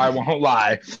 I won't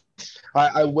lie.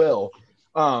 I will.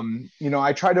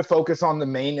 I try to focus on the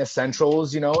main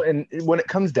essentials. And when it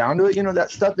comes down to it,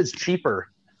 that stuff is cheaper.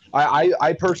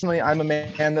 I personally, I'm a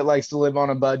man that likes to live on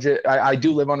a budget. I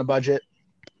do live on a budget.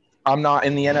 I'm not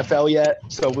in the NFL yet,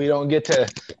 so we don't get to,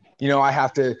 we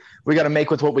got to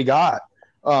make with what we got.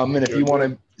 And if you want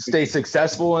to stay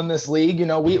successful in this league,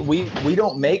 we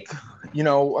don't make,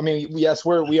 yes,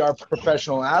 we are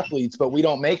professional athletes, but we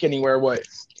don't make anywhere what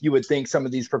you would think some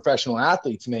of these professional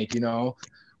athletes make.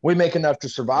 We make enough to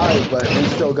survive, but we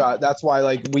still got. That's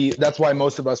why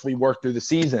most of us, we work through the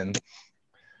season.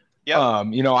 Yeah.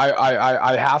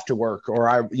 I have to work, or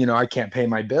I can't pay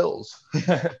my bills.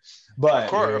 But of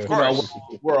course.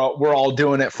 We're all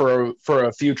doing it for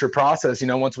a future process.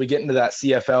 Once we get into that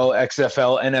CFL,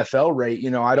 XFL, NFL rate,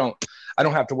 I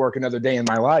don't have to work another day in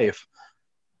my life.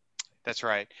 That's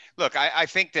right. Look, I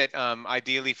think that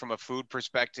ideally from a food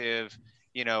perspective,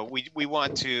 we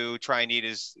want to try and eat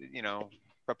as,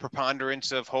 a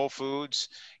preponderance of whole foods,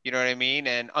 you know what I mean?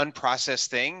 And unprocessed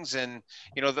things. And,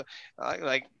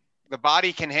 the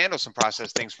body can handle some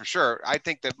processed things for sure. I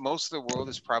think that most of the world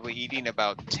is probably eating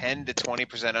about 10 to 20%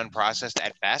 unprocessed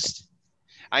at best.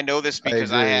 I know this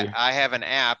because I have an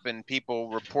app, and people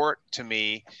report to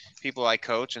me, people I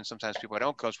coach, and sometimes people I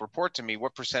don't coach, report to me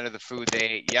what percent of the food they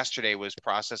ate yesterday was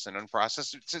processed and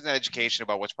unprocessed. It's an education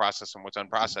about what's processed and what's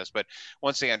unprocessed. But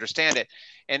once they understand it,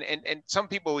 and some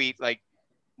people eat like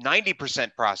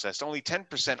 90% processed, only 10%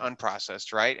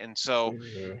 unprocessed, right? And so,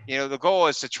 the goal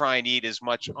is to try and eat as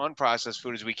much unprocessed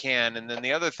food as we can. And then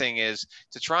the other thing is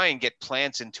to try and get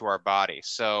plants into our body.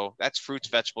 So that's fruits,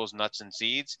 vegetables, nuts, and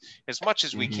seeds as much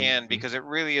as we can, because it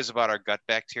really is about our gut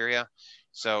bacteria.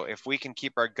 So if we can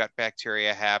keep our gut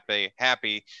bacteria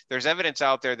happy, there's evidence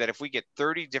out there that if we get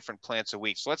 30 different plants a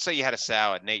week, so let's say you had a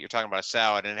salad, Nate, you're talking about a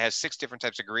salad, and it has 6 different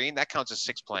types of green, that counts as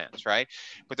 6 plants, right?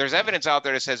 But there's evidence out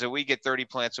there that says that we get 30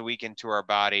 plants a week into our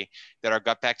body, that our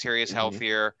gut bacteria is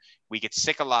healthier, we get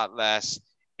sick a lot less,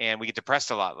 and we get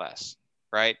depressed a lot less,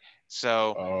 right?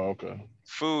 So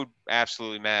food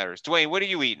absolutely matters. Dwayne, what are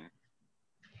you eating?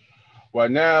 Well,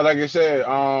 now, like I said,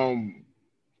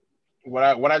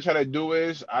 what I try to do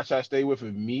is I try to stay with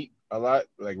meat a lot,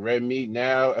 like red meat.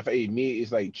 Now, if I eat meat,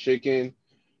 it's like chicken,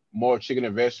 more chicken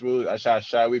and vegetables. I try to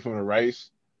shy away from the rice.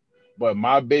 But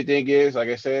my big thing is, like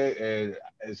I said, and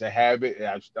it's a habit,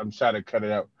 and I'm trying to cut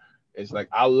it out. It's like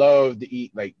I love to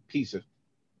eat like pizza.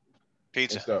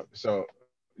 Pizza. Stuff. So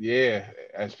yeah,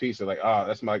 that's pizza. Like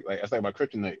that's my that's like my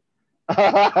kryptonite.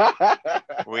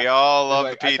 We all love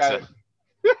the pizza.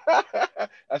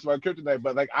 That's my kryptonite.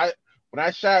 But like when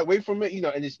I shy away from it,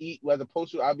 and just eat as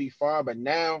opposed to, I'll be fine. But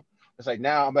now it's like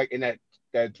I'm like in that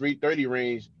 330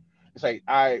 range. It's like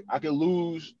I could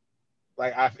lose,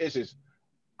 like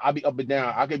I'll be up and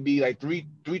down. I could be like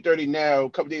 330 now. A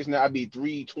couple days now, I'll be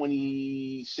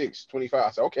 326, 25. I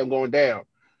said, okay, I'm going down. A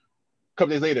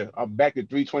couple days later, I'm back to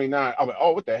 329. I'm like,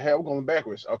 oh, what the hell? I'm going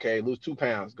backwards. Okay, lose 2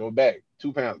 pounds, go back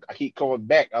 2 pounds. I keep going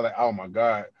back. I'm like, oh my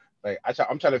God. Like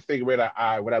I'm trying to figure when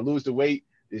I lose the weight,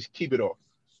 just keep it off.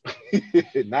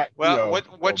 Not,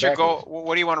 what's your goal?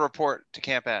 What do you want to report to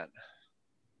camp at?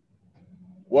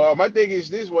 Well, my thing is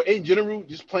this. Well, in general,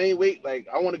 just playing weight. Like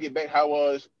I want to get back how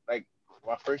I was like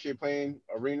my first year playing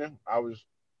arena. I was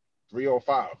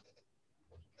 305,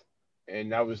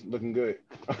 and I was looking good.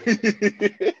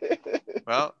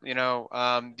 Well,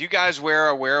 do you guys wear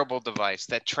a wearable device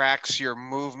that tracks your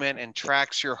movement and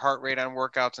tracks your heart rate on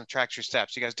workouts and tracks your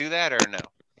steps? You guys do that or no?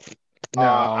 No,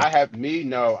 I have not me.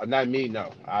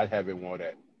 No, I haven't worn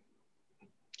that.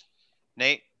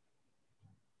 Nate,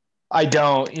 I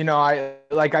don't. I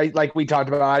like we talked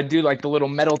about. I do like the little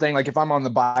metal thing. Like if I'm on the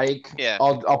bike,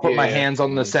 I'll put my hands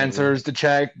on the sensors to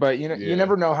check. But you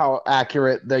never know how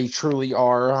accurate they truly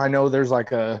are. I know there's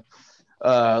like a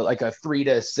 3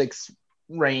 to 6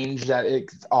 range that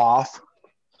it's off.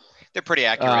 They're pretty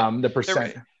accurate. The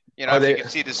percent. If you can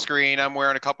see the screen, I'm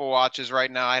wearing a couple watches right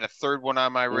now. I had a third one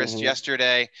on my wrist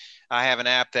yesterday. I have an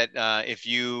app that if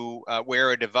you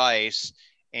wear a device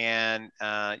and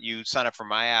you sign up for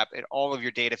my app, and all of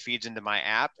your data feeds into my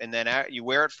app, and then you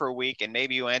wear it for a week, and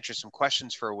maybe you answer some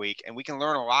questions for a week, and we can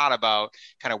learn a lot about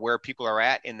kind of where people are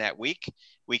at in that week.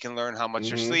 We can learn how much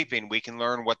they're sleeping. We can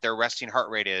learn what their resting heart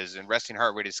rate is, and resting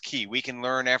heart rate is key. We can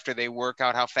learn after they work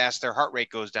out how fast their heart rate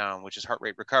goes down, which is heart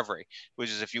rate recovery, which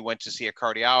is if you went to see a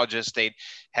cardiologist, they'd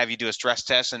have you do a stress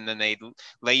test, and then they'd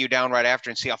lay you down right after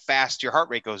and see how fast your heart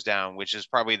rate goes down, which is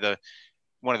probably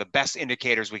one of the best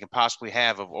indicators we can possibly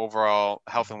have of overall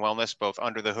health and wellness, both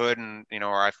under the hood and,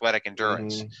 our athletic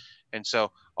endurance. And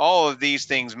so all of these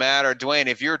things matter. Dwayne,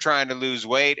 if you're trying to lose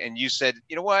weight and you said,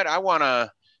 you know what, I want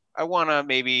to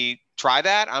maybe try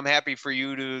that, I'm happy for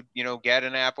you to, get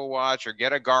an Apple Watch or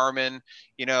get a Garmin,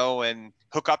 and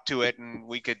hook up to it, and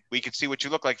we could see what you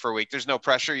look like for a week. There's no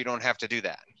pressure. You don't have to do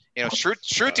that.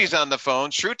 Shruti's on the phone.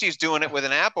 Shruti's doing it with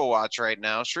an Apple Watch right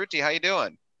now. Shruti, how you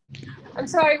doing? I'm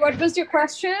sorry, what was your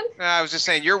question? I was just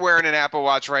saying, you're wearing an Apple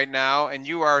Watch right now, and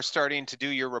you are starting to do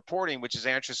your reporting, which is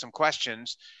answer some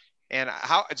questions. And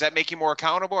how does that make you more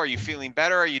accountable? Are you feeling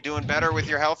better? Are you doing better with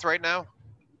your health right now?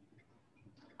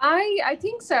 I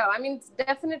think so. I mean,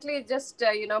 definitely just,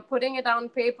 putting it on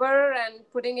paper and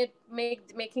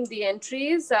making the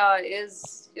entries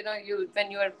is,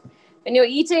 when you're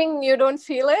eating, you don't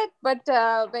feel it, but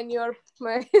when you're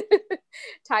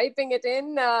typing it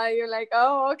in, you're like,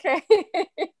 oh, okay.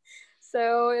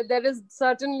 So there is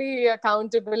certainly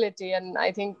accountability, and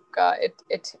I think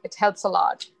it helps a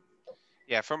lot.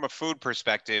 Yeah, from a food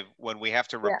perspective, when we have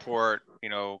to report,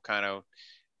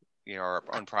 our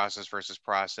unprocessed versus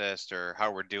processed, or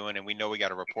how we're doing, and we know we got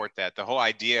to report that. The whole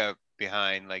idea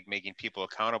behind like making people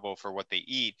accountable for what they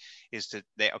eat is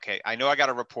I know I got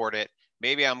to report it.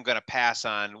 Maybe I'm going to pass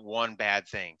on one bad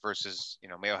thing versus,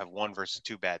 maybe I'll have one versus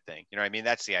two bad thing. You know what I mean?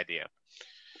 That's the idea.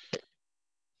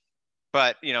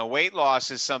 But, weight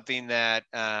loss is something that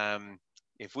and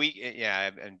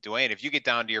Dwayne, if you get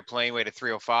down to your playing weight at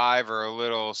 305 or a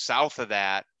little south of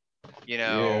that, that's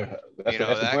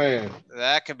the plan.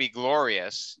 That can be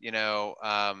glorious.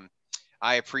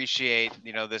 I appreciate,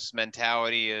 this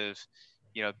mentality of,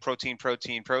 protein,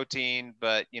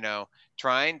 but,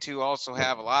 trying to also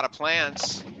have a lot of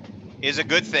plants is a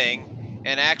good thing,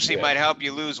 and actually might help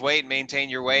you lose weight and maintain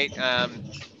your weight.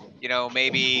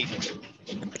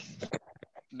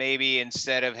 Maybe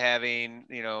instead of having,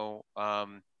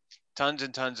 tons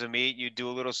and tons of meat, you do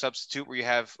a little substitute where you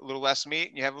have a little less meat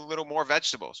and you have a little more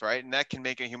vegetables, right? And that can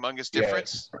make a humongous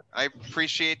difference. Yeah. I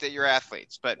appreciate that you're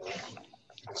athletes, but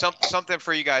something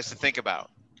for you guys to think about.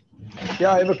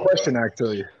 Yeah, I have a question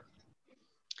actually.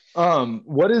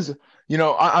 What is,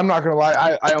 I'm not gonna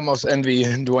lie, I almost envy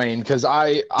Dwayne, because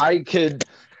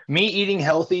me eating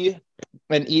healthy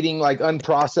and eating like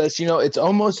unprocessed, it's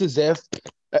almost as if,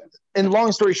 and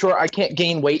long story short, I can't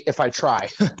gain weight if I try.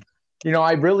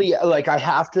 I really I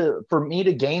have to, for me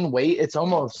to gain weight, it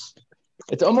almost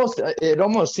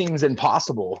seems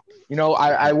impossible. When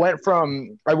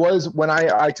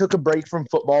I took a break from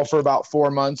football for about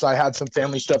 4 months, I had some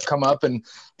family stuff come up, and,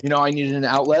 I needed an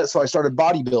outlet. So I started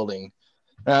bodybuilding,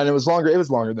 and it was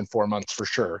longer than 4 months for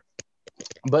sure.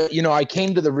 But, I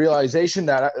came to the realization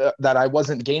that I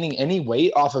wasn't gaining any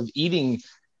weight off of eating,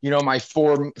 my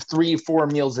 4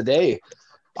 meals a day.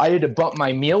 I had to bump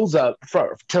my meals up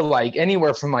to like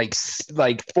anywhere from like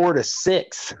 4 to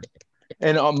 6.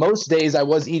 And on most days I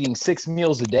was eating 6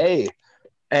 meals a day.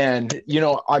 And,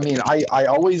 I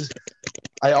always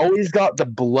got the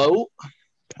bloat.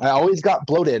 I always got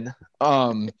bloated.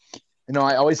 I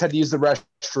always had to use the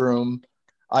restroom.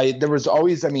 There was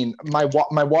always, my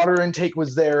water intake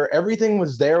was there. Everything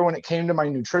was there when it came to my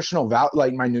nutritional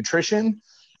my nutrition.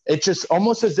 It's just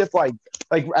almost as if like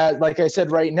I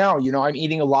said right now, I'm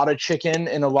eating a lot of chicken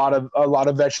and a lot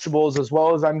of vegetables, as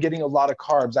well as I'm getting a lot of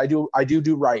carbs. I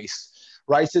do rice.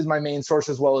 Rice is my main source,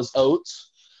 as well as oats.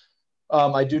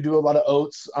 I do a lot of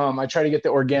oats. I try to get the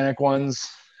organic ones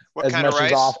as much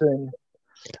as often.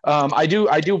 I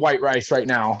do white rice right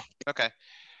now. Okay.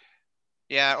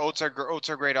 Yeah, oats are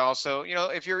great also.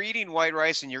 If you're eating white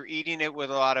rice and you're eating it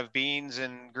with a lot of beans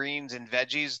and greens and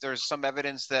veggies, there's some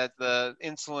evidence that the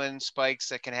insulin spikes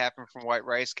that can happen from white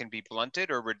rice can be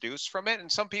blunted or reduced from it.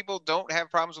 And some people don't have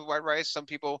problems with white rice. Some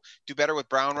people do better with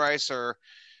brown rice or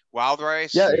wild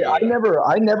rice. Yeah,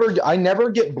 I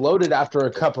never get bloated after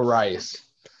a cup of rice.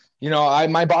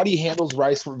 My body handles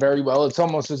rice very well. It's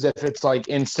almost as if it's like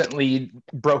instantly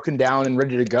broken down and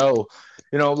ready to go.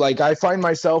 I find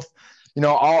myself,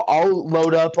 I'll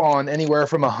load up on anywhere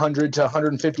from 100 to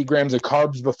 150 grams of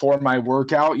carbs before my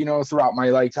workout, throughout my,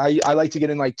 I like to get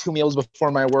in like 2 meals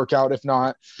before my workout. If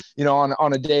not,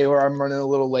 on a day where I'm running a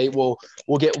little late, we'll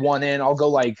get one in. I'll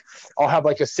have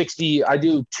like I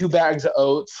do 2 bags of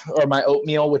oats, or my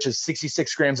oatmeal, which is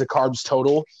 66 grams of carbs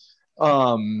total.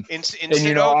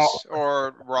 Instant oats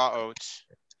or raw oats?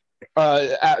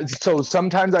 So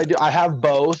sometimes I have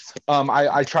both.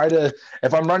 I try to,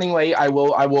 if I'm running late, I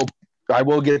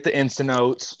will get the instant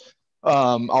oats.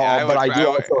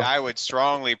 I would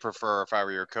strongly prefer, if I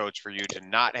were your coach, for you to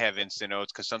not have instant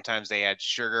oats, because sometimes they add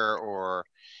sugar or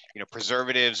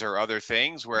preservatives or other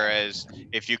things. Whereas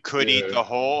if you could eat the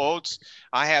whole oats,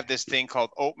 I have this thing called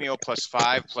oatmeal plus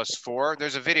 5 plus 4.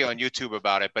 There's a video on YouTube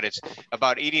about it, but it's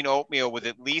about eating oatmeal with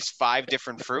at least 5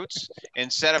 different fruits.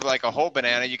 Instead of like a whole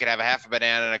banana, you could have a half a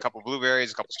banana and a couple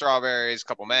blueberries, a couple strawberries, a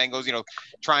couple mangoes,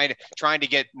 trying to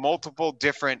get multiple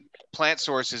different plant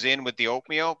sources in with the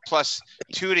oatmeal, plus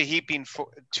 2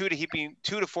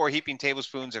 to 4 heaping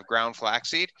tablespoons of ground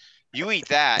flaxseed. You eat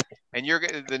that, and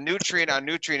the nutrient on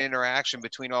nutrient interaction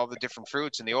between all the different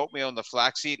fruits and the oatmeal and the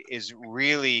flaxseed is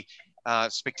really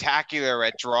spectacular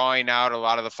at drawing out a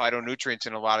lot of the phytonutrients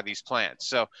in a lot of these plants.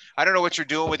 So I don't know what you're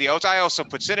doing with the oats. I also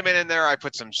put cinnamon in there. I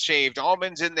put some shaved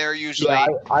almonds in there usually. Yeah,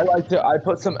 I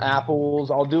put some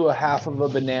apples. I'll do a half of a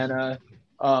banana.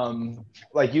 I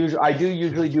do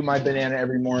usually do my banana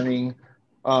every morning.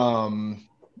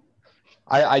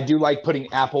 I do like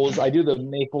putting apples. I do the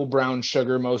maple brown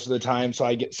sugar most of the time, so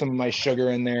I get some of my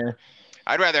sugar in there.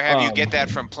 I'd rather have you get that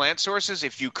from plant sources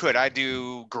if you could. I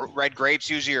do red grapes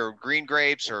usually, or green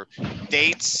grapes, or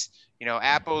dates.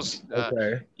 Apples.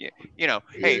 Okay.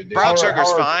 Hey, brown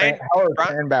sugar's fine. How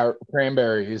are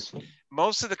cranberries?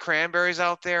 Most of the cranberries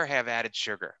out there have added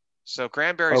sugar. So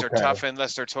cranberries are tough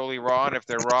unless they're totally raw, and if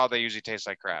they're raw, they usually taste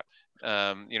like crap.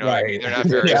 Right. They're not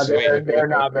very sweet. They're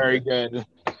not very good.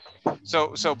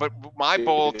 But my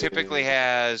bowl typically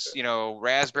has,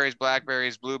 raspberries,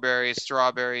 blackberries, blueberries,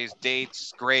 strawberries,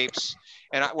 dates, grapes.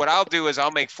 And what I'll do is I'll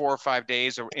make 4 or 5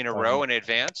 days in a row in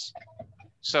advance.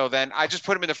 So then I just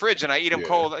put them in the fridge and I eat them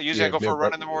cold. Usually I go for a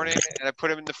run in the morning and I put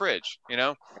them in the fridge,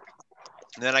 and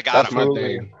then I got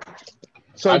them.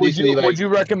 So would you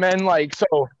recommend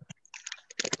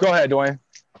go ahead, Dwayne.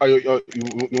 Oh, you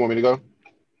want me to go?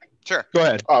 Sure. Go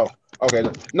ahead. Oh, okay.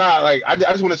 Nah, I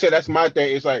just want to say that's my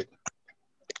thing. It's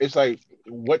like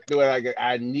what do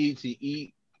I need to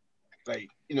eat,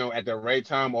 at the right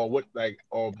time, or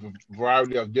or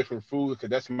variety of different foods, because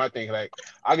that's my thing.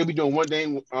 I could be doing one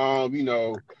thing, with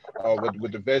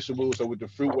the vegetables or with the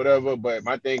fruit, whatever. But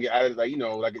my thing,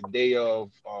 like a day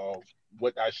of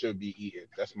what I should be eating.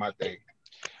 That's my thing.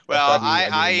 Well,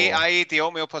 I eat the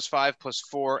oatmeal plus 5 plus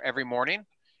 4 every morning.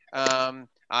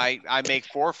 I make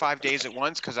 4 or 5 days at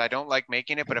once because I don't like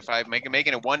making it. But if I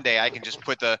making it one day, I can just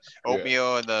put the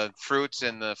oatmeal and the fruits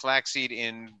and the flaxseed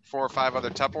in 4 or 5 other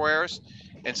Tupperwares.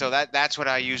 And so that's what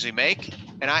I usually make.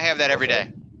 And I have that every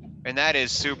day. And that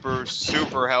is super,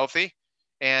 super healthy.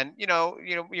 And,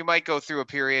 you might go through a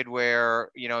period where,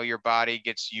 your body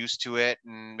gets used to it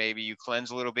and maybe you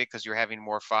cleanse a little bit because you're having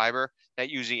more fiber. That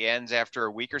usually ends after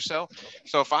a week or so.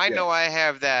 So if I know I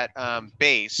have that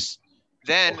base,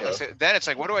 then it's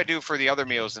like, what do I do for the other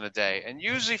meals in a day? And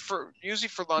usually for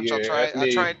lunch, I'll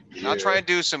try and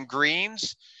do some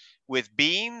greens with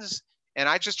beans, and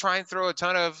I just try and throw a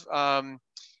ton of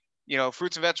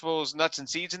fruits and vegetables, nuts and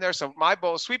seeds in there. So my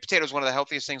bowl, sweet potato is one of the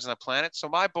healthiest things on the planet. So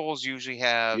my bowls usually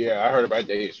have. Yeah, I heard about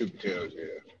that, sweet potatoes. Yeah.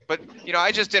 But,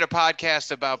 I just did a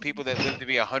podcast about people that live to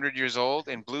be 100 years old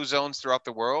in blue zones throughout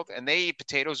the world, and they eat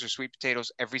potatoes or sweet potatoes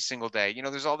every single day.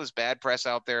 There's all this bad press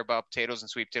out there about potatoes and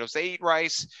sweet potatoes. They eat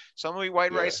rice. Some will eat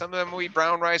white rice. Some of them will eat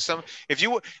brown rice.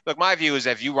 My view is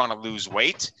if you want to lose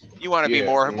weight, you want to be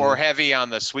more heavy on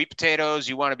the sweet potatoes.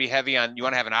 You want to have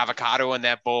an avocado in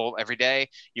that bowl every day.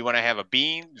 You want to have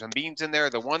some beans in there.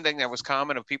 The one thing that was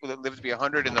common of people that lived to be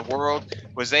 100 in the world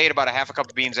was they ate about a half a cup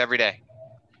of beans every day.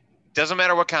 Doesn't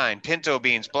matter what kind, pinto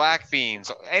beans, black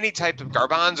beans, any type of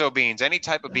garbanzo beans, any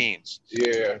type of beans.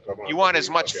 Yeah. You want as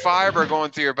much fiber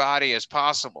going through your body as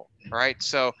possible, right?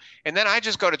 So, and then I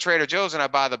just go to Trader Joe's and I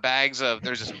buy the bags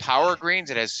there's this Power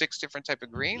Greens. It has 6 different type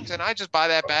of greens. And I just buy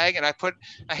that bag and I put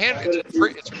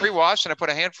it's pre-washed, and I put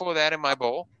a handful of that in my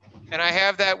bowl. And I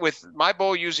have that with, my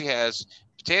bowl usually has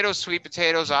potatoes, sweet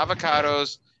potatoes,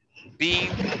 avocados,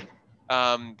 beans,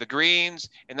 the greens.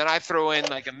 And then I throw in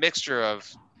like a mixture of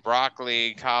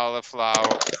broccoli,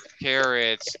 cauliflower,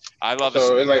 carrots. I love it.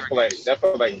 So it's that's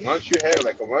for lunch you have,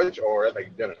 like a lunch, or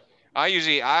like dinner? I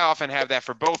often have that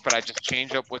for both, but I just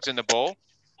change up what's in the bowl.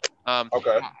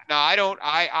 Okay. Now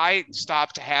I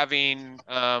stopped having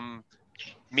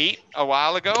meat a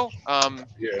while ago.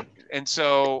 Yeah. And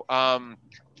so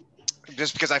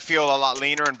just because I feel a lot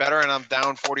leaner and better, and I'm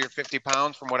down 40 or 50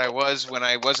 pounds from what I was when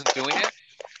I wasn't doing it.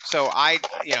 So I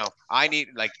need,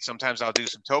 like, sometimes I'll do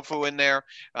some tofu in there,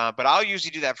 but I'll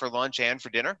usually do that for lunch and for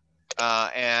dinner.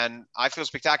 And I feel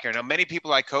spectacular. Now, many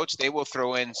people I coach, they will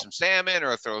throw in some salmon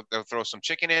or they'll throw some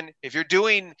chicken in. If you're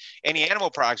doing any animal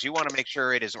products, you want to make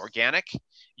sure it is organic.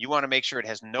 You want to make sure it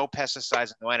has no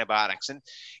pesticides, no antibiotics. And,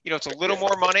 it's a little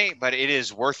more money, but it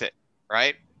is worth it,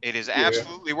 right? It is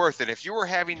absolutely worth it. If you were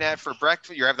having that for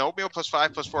breakfast, you're having oatmeal plus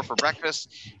 5 plus 4 for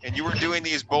breakfast, and you were doing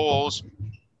these bowls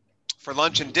for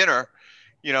lunch and dinner,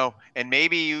 and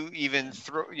maybe you even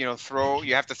you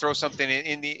have to throw something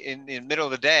in the middle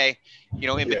of the day,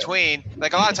 in between.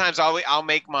 Like, a lot of times I'll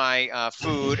make my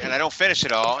food and I don't finish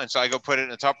it all, and so I go put it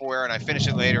in a Tupperware and I finish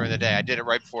it later in the day. I did it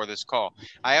right before this call.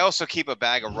 I also keep a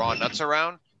bag of raw nuts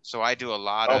around, so I do a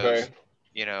lot of.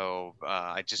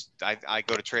 I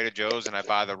go to Trader Joe's and I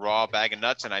buy the raw bag of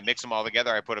nuts and I mix them all together.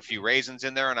 I put a few raisins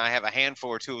in there and I have a handful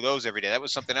or two of those every day. That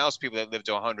was something else people that live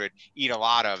to 100 eat a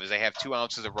lot of, is they have 2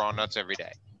 ounces of raw nuts every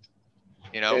day.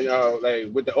 And like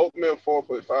with the oatmeal 4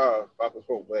 plus 5 plus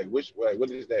 4, what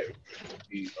is that?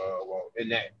 In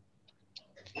that.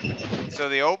 So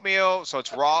the oatmeal,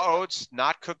 it's raw oats,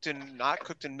 not cooked in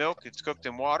milk. It's cooked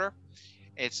in water.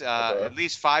 It's at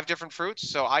least 5 different fruits.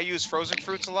 So I use frozen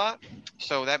fruits a lot.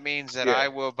 So that means that I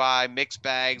will buy mixed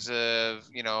bags of,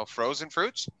 frozen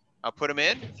fruits. I'll put them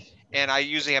in, and I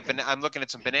usually I'm looking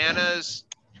at some bananas,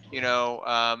 and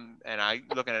I'm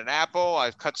looking at an apple.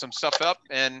 I cut some stuff up,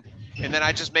 and then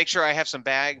I just make sure I have some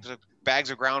bags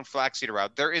of ground flaxseed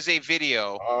around. There is a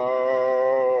video.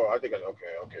 I think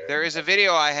okay. There is a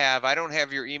video I have. I don't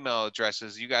have your email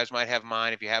addresses. You guys might have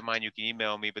mine. If you have mine, you can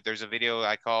email me. But there's a video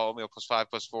I call Oatmeal plus 5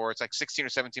 plus 4. It's like 16 or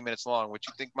 17 minutes long, which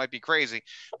you think might be crazy.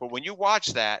 But when you watch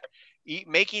that,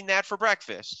 making that for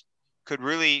breakfast could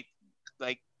really,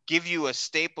 like, give you a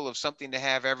staple of something to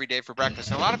have every day for breakfast.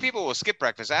 And a lot of people will skip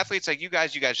breakfast. Athletes like you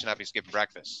guys should not be skipping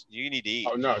breakfast. You need to eat.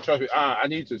 Oh no, trust me. I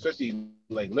need to, especially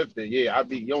like lifting. Yeah,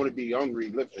 you want to be hungry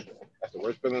lifting. That's the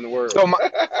worst feeling in the world. So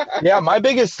my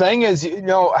biggest thing is,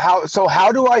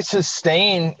 how do I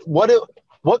sustain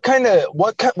what can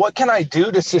I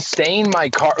do to sustain my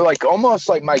almost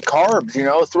like my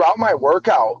carbs, throughout my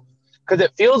workout? Because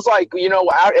it feels like,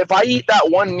 if I eat that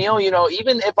one meal,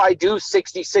 even if I do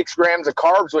 66 grams of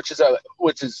carbs, which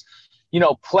is,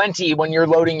 plenty when you're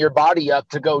loading your body up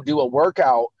to go do a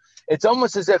workout, it's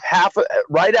almost as if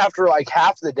right after like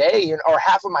half the day or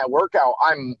half of my workout,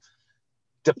 I'm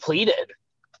depleted.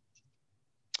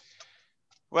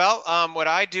 Well, what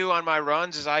I do on my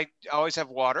runs is I always have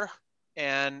water.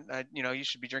 And, you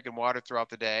should be drinking water throughout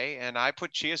the day. And I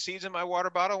put chia seeds in my water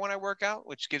bottle when I work out,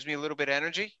 which gives me a little bit of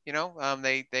energy.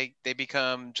 They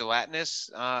become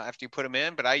gelatinous after you put them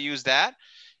in, but I use that.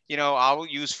 I'll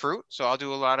use fruit. So I'll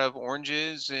do a lot of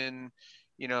oranges and,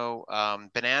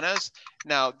 bananas.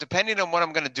 Now, depending on what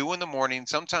I'm going to do in the morning,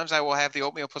 sometimes I will have the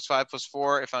oatmeal plus 5 plus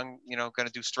 4 if I'm, going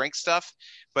to do strength stuff.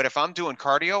 But if I'm doing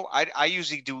cardio, I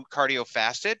usually do cardio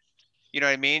fasted. You know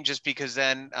what I mean? Just because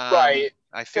then right.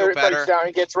 I feel better.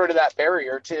 It gets rid of that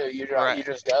barrier too. You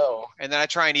just go. And then I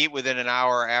try and eat within an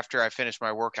hour after I finish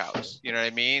my workouts. You know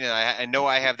what I mean? And I know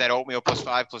I have that oatmeal plus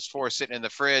 5 plus 4 sitting in the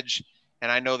fridge.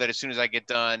 And I know that as soon as I get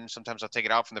done, sometimes I'll take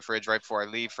it out from the fridge right before I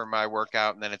leave for my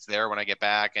workout. And then it's there when I get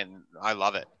back, and I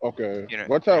love it. Okay.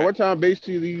 What time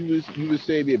basically you would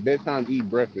say be a bedtime to eat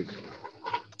breakfast?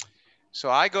 So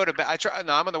I go to bed.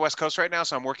 I'm on the West Coast right now,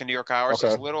 so I'm working New York hours. So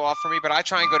it's a little off for me, but I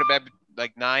try and go to bed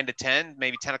like 9 to 10,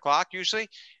 maybe 10 o'clock usually.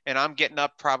 And I'm getting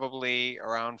up probably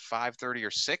around 5:30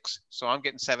 or 6. So I'm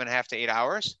getting 7.5 to 8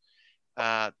 hours.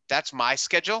 That's my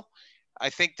schedule. I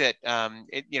think that,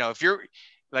 if you're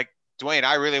like Dwayne,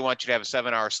 I really want you to have a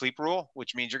 7-hour sleep rule,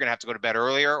 which means you're going to have to go to bed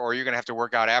earlier, or you're going to have to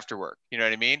work out after work. You know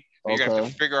what I mean? You're going to have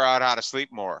to figure out how to sleep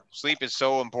more. Sleep is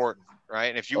so important, right?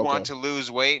 And if you want to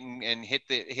lose weight and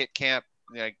hit camp,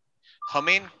 like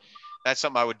humming, that's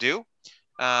something I would do.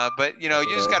 But you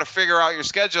just got to figure out your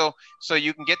schedule so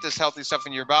you can get this healthy stuff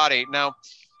in your body. Now,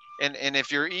 and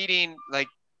if you're eating like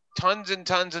tons and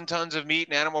tons and tons of meat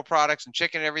and animal products and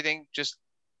chicken and everything, just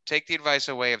take the advice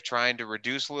away of trying to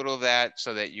reduce a little of that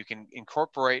so that you can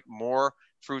incorporate more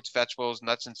fruits, vegetables,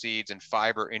 nuts and seeds, and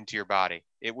fiber into your body.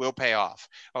 It will pay off.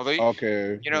 Although, you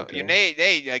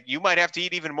might have to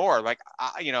eat even more. Like,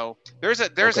 there's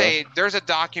a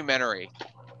documentary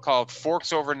called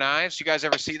Forks Over Knives. You guys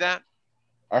ever see that?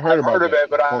 I've heard of it,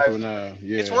 but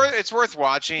it's worth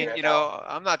watching.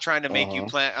 I'm not trying to make you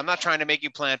I'm not trying to make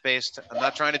you plant-based. I'm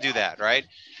not trying to do that, right?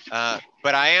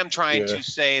 But I am trying to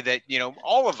say that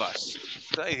all of us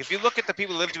if you look at the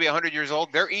people who live to be 100 years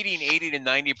old, they're eating 80 to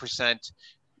 90%,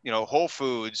 whole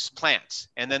foods, plants,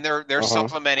 and then they're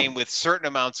supplementing with certain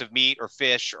amounts of meat or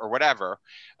fish or whatever.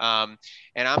 And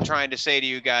I'm trying to say to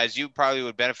you guys, you probably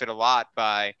would benefit a lot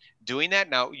by doing that.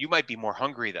 Now, you might be more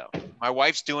hungry though. My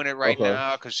wife's doing it right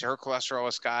now because her cholesterol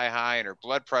is sky high and her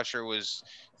blood pressure was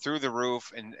through the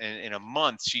roof. And in a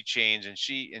month she changed, and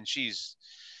she's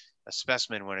a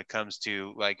specimen when it comes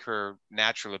to like her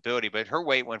natural ability, but her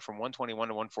weight went from 121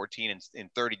 to 114 in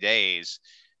 30 days.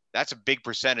 That's a big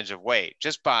percentage of weight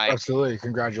just by. Absolutely.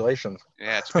 Congratulations.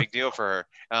 Yeah, it's a big deal for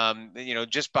her.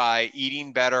 Just by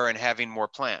eating better and having more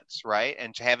plants, right?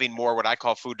 And having more what I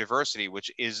call food diversity,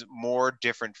 which is more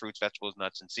different fruits, vegetables,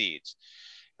 nuts, and seeds,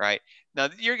 right? Now,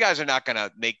 you guys are not going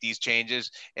to make these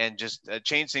changes and just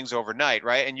change things overnight,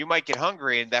 right? And you might get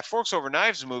hungry. And that Forks Over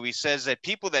Knives movie says that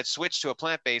people that switch to a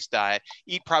plant-based diet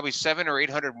eat probably 700 or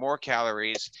 800 more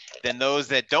calories than those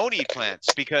that don't eat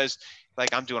plants, because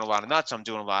like I'm doing a lot of nuts. I'm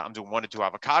doing 1 to 2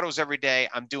 avocados every day.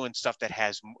 I'm doing stuff that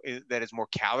is more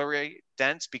calorie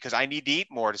dense because I need to eat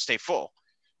more to stay full,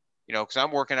 because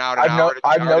I'm working out an hour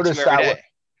to 2 every day.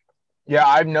 Yeah,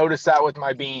 I've noticed that with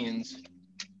my beans.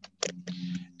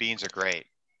 Beans are great.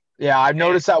 Yeah, I've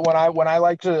noticed that when I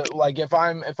like to, like, if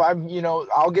I'm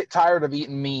I'll get tired of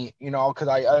eating meat, because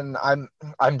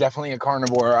I'm definitely a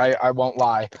carnivore. I won't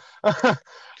lie.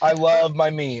 I love my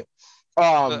meat.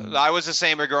 I was the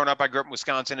same way growing up. I grew up in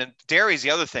Wisconsin, and dairy is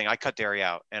the other thing. I cut dairy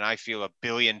out, and I feel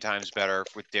 1,000,000,000 times better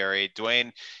with dairy.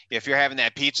 Dwayne, if you're having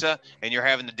that pizza and you're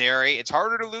having the dairy, it's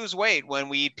harder to lose weight when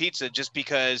we eat pizza, just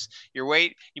because your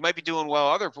weight, you might be doing well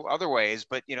other ways,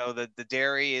 but the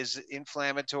dairy is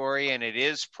inflammatory and it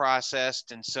is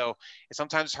processed, and so it's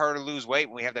sometimes harder to lose weight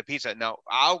when we have that pizza. Now,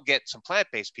 I'll get some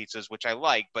plant-based pizzas, which I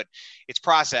like, but it's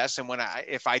processed, and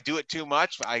if I do it too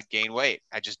much, I gain weight.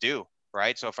 I just do.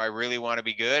 Right. So if I really want to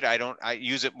be good, I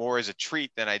use it more as a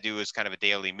treat than I do as kind of a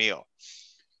daily meal.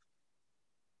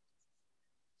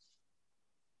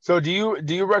 So do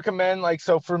you recommend, like,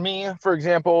 so for me, for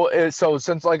example, so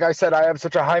since, like I said, I have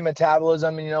such a high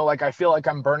metabolism and, like, I feel like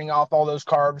I'm burning off all those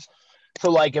carbs.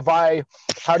 So like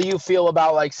how do you feel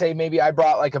about, like, say maybe I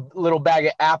brought like a little bag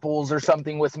of apples or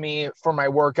something with me for my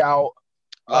workout?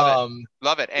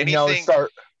 Love it. Anything,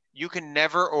 you can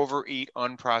never overeat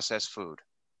unprocessed food.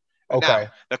 Okay.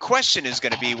 Now, the question is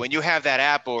going to be when you have that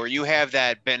apple or you have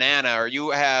that banana or you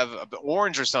have an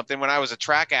orange or something. When I was a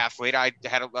track athlete, I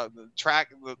had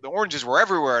the oranges were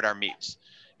everywhere at our meets.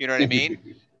 You know what I mean?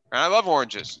 And I love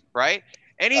oranges, right?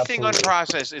 Anything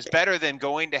unprocessed is better than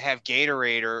going to have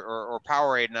Gatorade or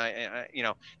Powerade.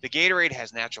 And the Gatorade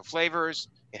has natural flavors.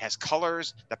 It has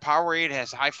colors. The Powerade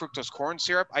has high fructose corn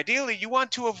syrup. Ideally, you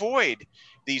want to avoid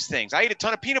these things. I eat a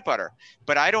ton of peanut butter,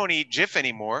 but I don't eat Jif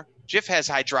anymore. Jif has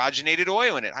hydrogenated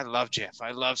oil in it. I love Jif.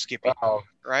 I love Skippy.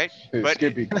 Right? But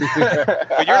Skippy.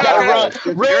 But you're not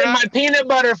ruin my peanut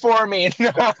butter for me.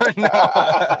 No.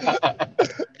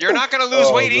 You're not going to lose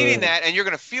weight eating that, and you're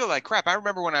going to feel like crap. I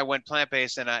remember when I went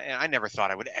plant-based, and I never thought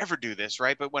I would ever do this,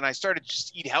 right? But when I started to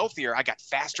just eat healthier, I got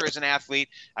faster as an athlete.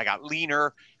 I got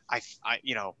leaner.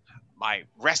 My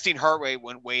resting heart rate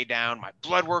went way down. My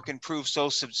blood work improved so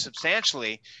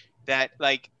substantially that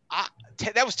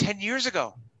that was 10 years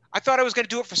ago. I thought I was going to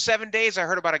do it for 7 days. I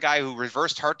heard about a guy who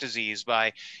reversed heart disease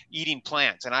by eating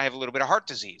plants, and I have a little bit of heart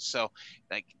disease. So,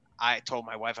 I told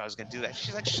my wife I was going to do that.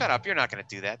 She's like, "Shut up! You're not going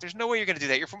to do that. There's no way you're going to do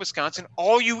that. You're from Wisconsin.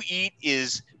 All you eat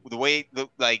is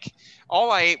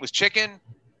all I ate was chicken,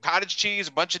 cottage cheese,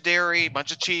 a bunch of dairy, a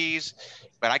bunch of cheese."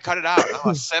 But I cut it out. I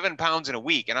lost 7 pounds in a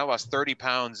week, and I lost 30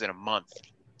 pounds in a month.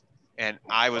 And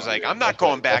I was like, I'm not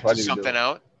going back to something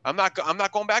else. I'm not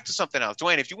going back to something else.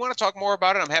 Dwayne, if you want to talk more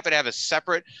about it, I'm happy to have a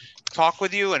separate talk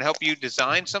with you and help you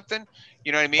design something.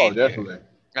 You know what I mean? Oh, definitely.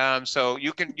 So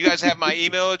you guys have my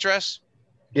email address?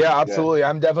 Yeah, absolutely. Yeah.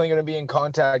 I'm definitely going to be in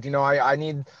contact. I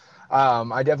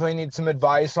definitely need some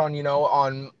advice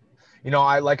on,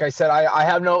 like I said, I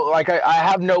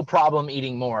have no problem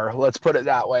eating more. Let's put it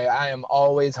that way. I am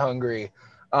always hungry.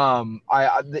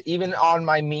 Even on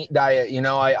my meat diet,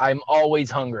 I'm always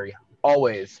hungry,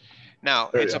 always.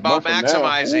 Now, it's about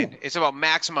maximizing. It's about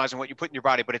maximizing what you put in your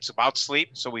body, but it's about sleep.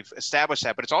 So we've established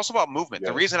that. But it's also about movement. Yes.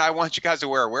 The reason I want you guys to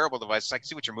wear a wearable device is I can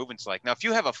see what your movement's like. Now, if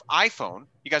you have an iPhone,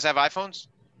 you guys have iPhones?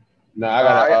 No,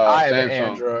 I have an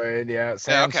Android. Yeah,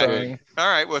 Samsung. Yeah, okay. All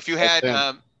right. Well, if you had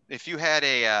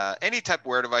any type of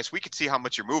wear device, we could see how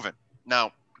much you're moving.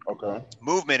 Now,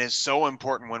 movement is so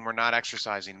important when we're not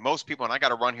exercising. Most people, and I got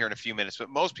to run here in a few minutes, but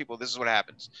most people, this is what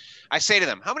happens. I say to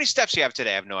them, "How many steps do you have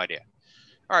today?" I have no idea.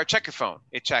 All right, check your phone.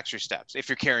 It tracks your steps if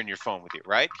you're carrying your phone with you,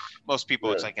 right? Most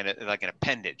people, it's like an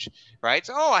appendage, right?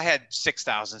 So, I had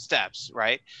 6,000 steps,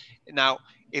 right? Now,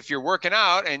 if you're working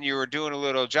out and you're doing a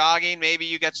little jogging, maybe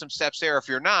you get some steps there. If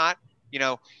you're not,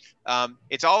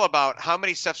 it's all about how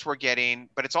many steps we're getting,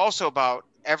 but it's also about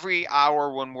every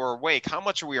hour when we're awake, how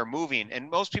much we are moving. And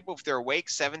most people, if they're awake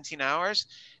 17 hours,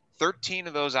 13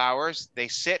 of those hours, they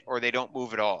sit or they don't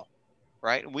move at all,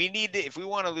 right? We need to, if we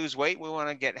want to lose weight, we want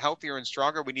to get healthier and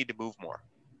stronger, we need to move more.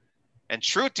 And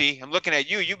Shruti, I'm looking at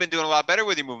you. You've been doing a lot better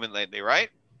with your movement lately, right?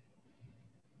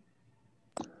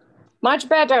 Much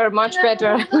better, much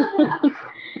better.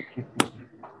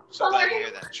 So glad to hear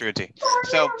that, Shruti.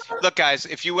 So look, guys,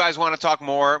 if you guys want to talk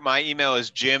more, my email is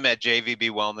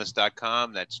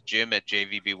jim@jvbwellness.com. That's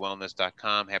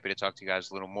jim@jvbwellness.com. Happy to talk to you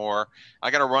guys a little more. I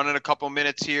got to run in a couple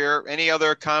minutes here. Any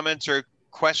other comments or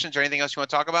questions or anything else you want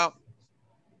to talk about?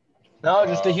 No,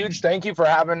 just a huge thank you for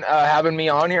having me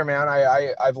on here, man.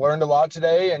 I've learned a lot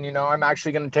today, and I'm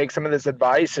actually going to take some of this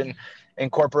advice and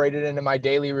incorporate it into my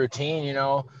daily routine.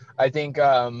 I think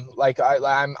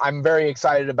I'm very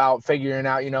excited about figuring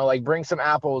out, like bring some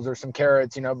apples or some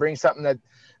carrots, bring something that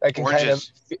can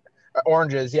Oranges. kind of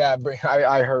oranges. Yeah.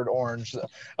 I heard orange.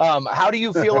 How do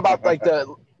you feel about like the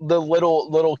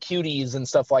little cuties and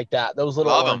stuff like that? Those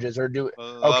little Love 'em. oranges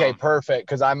Love okay, 'em. perfect.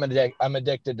 Cause I'm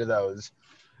addicted to those.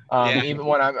 Yeah. Even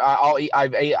when I'll eat,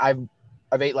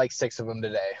 I've ate like 6 of them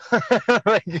today.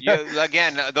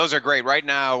 Again, those are great. Right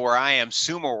now, where I am,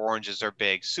 sumo oranges are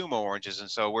big. Sumo oranges,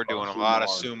 and so we're doing a lot of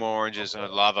sumo oranges, and I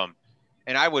love them.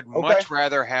 And I would much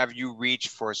rather have you reach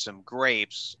for some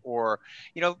grapes, or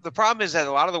the problem is that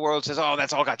a lot of the world says, "Oh,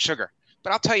 that's all got sugar."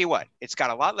 But I'll tell you what, it's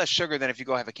got a lot less sugar than if you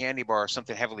go have a candy bar or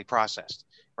something heavily processed,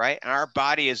 right? And our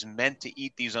body is meant to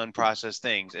eat these unprocessed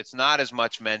things. It's not as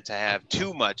much meant to have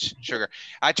too much sugar.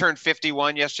 I turned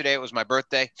 51 yesterday. It was my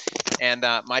birthday. And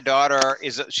my daughter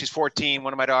she's 14,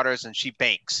 one of my daughters, and she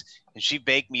bakes. And she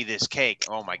baked me this cake.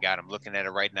 Oh my God, I'm looking at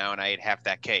it right now, and I ate half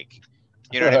that cake.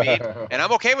 You know what I mean? And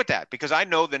I'm okay with that because I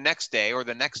know the next day or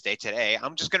the next day today,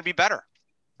 I'm just going to be better.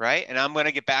 Right. And I'm going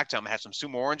to get back to them. I have some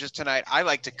sumo oranges tonight. I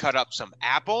like to cut up some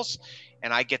apples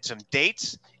and I get some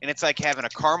dates, and it's like having a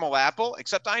caramel apple,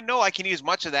 except I know I can eat as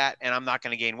much of that and I'm not going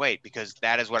to gain weight because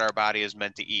that is what our body is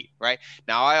meant to eat. Right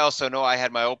now, I also know I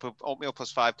had my oatmeal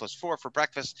plus 5 plus 4 for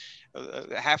breakfast.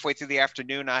 Halfway through the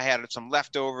afternoon, I had some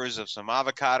leftovers of some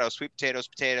avocado, sweet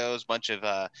potatoes, bunch of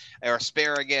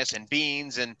asparagus and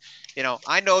beans. And,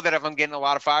 I know that if I'm getting a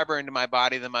lot of fiber into my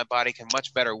body, then my body can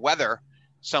much better weather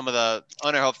some of the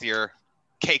unhealthier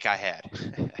cake I had.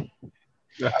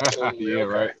 Yeah,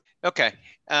 right. Okay.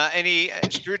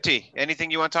 Shruti,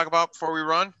 anything you want to talk about before we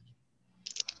run?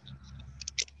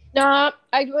 No,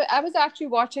 I was actually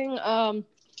watching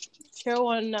show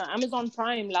on Amazon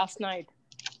Prime last night.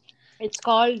 It's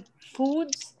called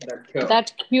Foods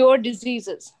That Cure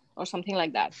Diseases or something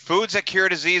like that. Foods That Cure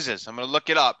Diseases. I'm going to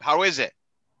look it up. How is it?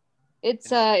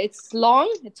 It's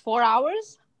long. It's 4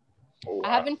 hours. Oh, wow. I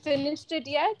haven't finished it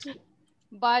yet,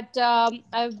 but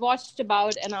I've watched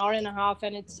about an hour and a half,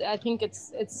 and I think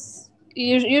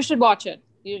you should watch it.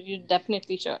 You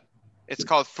definitely should. It's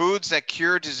called Foods That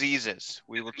Cure Diseases.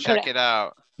 We will check Correct. it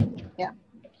out. Yeah.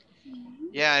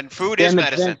 Yeah, and food is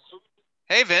medicine. Vince.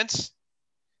 Hey, Vince.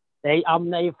 Hey, I'm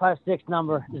the 856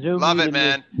 number. Zoom. Love it,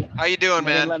 man. How you doing,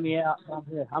 man? Let me out.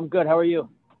 I'm good. How are you?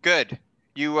 Good.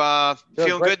 You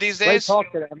feeling good these days? Great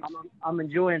talk today. I'm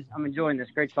enjoying this.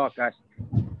 Great talk, guys.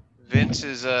 Vince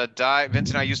is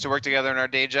Vince and I used to work together in our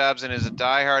day jobs, and is a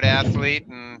diehard athlete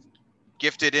and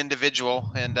gifted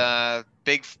individual, and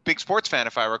big sports fan,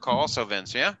 if I recall. Also,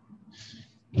 Vince, yeah.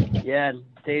 Yeah,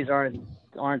 days aren't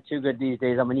too good these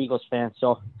days. I'm an Eagles fan,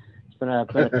 so it's been a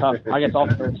tough. I guess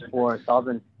all for sports. So I've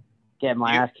been getting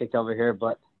my ass kicked over here,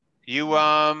 but. You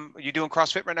doing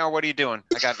CrossFit right now? Or what are you doing?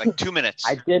 I got like 2 minutes.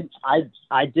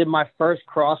 I did my first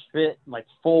CrossFit like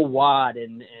full WOD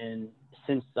and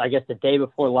since I guess the day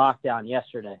before lockdown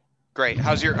yesterday. Great.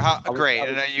 Great.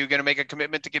 And are you gonna make a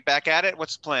commitment to get back at it?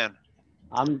 What's the plan?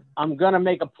 I'm gonna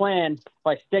make a plan. If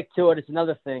I stick to it, it's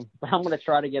another thing. But I'm gonna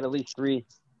try to get at least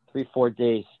 3-4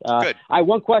 days. Good. I have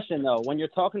one question though. When you're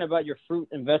talking about your fruit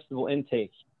and vegetable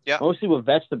intake, mostly with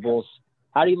vegetables,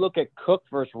 how do you look at cooked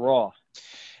versus raw?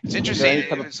 It's interesting.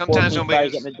 Sometimes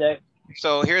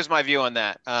so here's my view on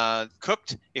that.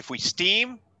 Cooked, if we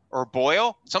steam or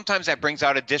boil, sometimes that brings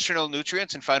out additional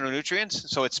nutrients and phytonutrients.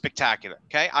 So it's spectacular.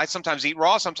 Okay. I sometimes eat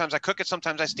raw. Sometimes I cook it.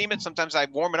 Sometimes I steam it. Sometimes I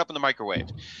warm it up in the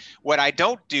microwave. What I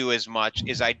don't do as much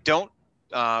is I don't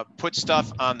put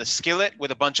stuff on the skillet with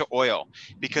a bunch of oil,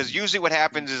 because usually what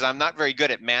happens is I'm not very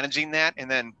good at managing that. And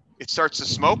then it starts to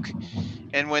smoke.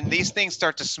 And when these things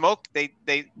start to smoke,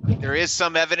 there is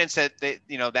some evidence that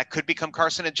that could become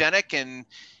carcinogenic and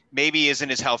maybe isn't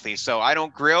as healthy. So I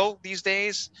don't grill these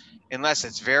days unless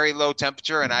it's very low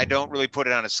temperature, and I don't really put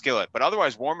it on a skillet. But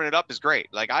otherwise, warming it up is great.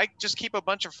 Like I just keep a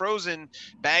bunch of frozen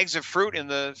bags of fruit in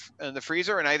the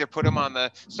freezer, and I either put them on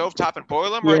the stovetop and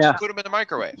boil them, or I just put them in the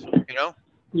microwave.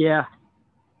 Yeah.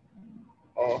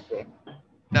 Okay.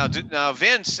 Now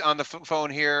Vince on the phone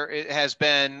here has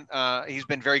been he's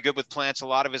been very good with plants a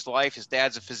lot of his life. His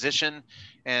dad's a physician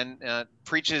and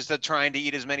preaches that trying to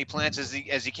eat as many plants as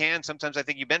he can. Sometimes I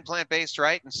think you've been plant-based,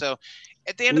 right? And so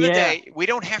at the end of the day, we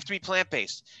don't have to be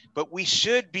plant-based, but we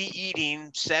should be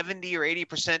eating 70 or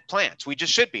 80% plants. We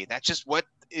just should be. That's what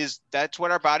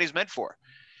our body's meant for.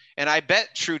 And I bet,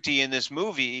 Shruti, in this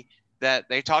movie that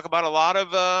they talk about a lot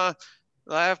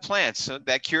of plants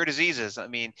that cure diseases. I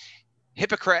mean,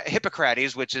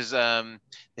 Hippocrates, which is the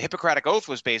Hippocratic Oath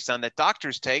was based on, that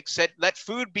doctors take, said, "Let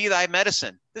food be thy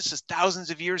medicine." This is thousands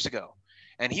of years ago.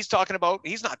 And he's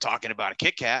not talking about a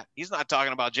Kit Kat. He's not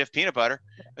talking about Jif peanut butter,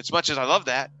 as much as I love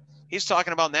that. He's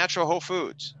talking about natural whole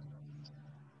foods.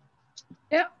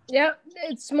 Yeah.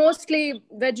 It's mostly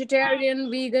vegetarian,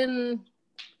 vegan,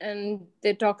 and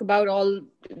they talk about all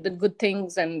the good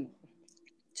things, and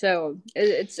so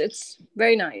it's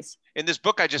very nice. In this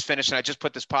book I just finished, and I just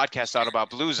put this podcast out about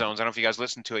blue zones. I don't know if you guys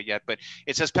listened to it yet, but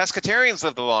it says pescatarians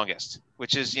live the longest,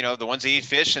 which is, the ones that eat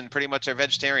fish and pretty much are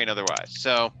vegetarian otherwise.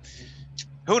 So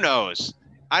who knows?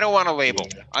 I don't want to label.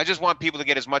 I just want people to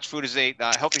get as much food as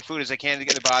healthy food as they can to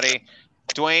get their body.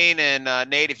 Dwayne and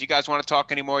Nate, if you guys want to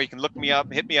talk anymore, you can look me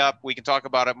up, hit me up. We can talk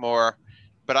about it more,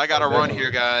 but I got to run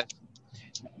here, guys.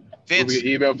 Vince,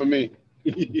 email for me.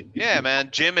 Yeah, man.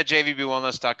 Jim at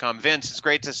jvbwellness.com. Vince, it's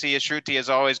great to see you. Shruti, as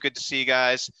always, good to see you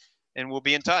guys, and we'll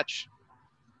be in touch.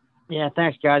 Yeah,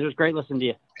 thanks, guys. It was great listening to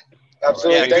you.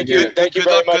 Absolutely. Yeah, Thank you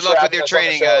very much. Good luck with your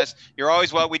training, guys. You're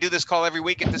always well. We do this call every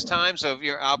week at this time, so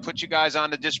I'll put you guys on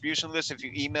the distribution list if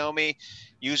you email me.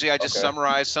 Usually I just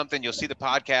summarize something. You'll see the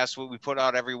podcast what we put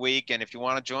out every week, and if you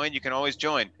want to join, you can always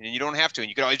join, and you don't have to. And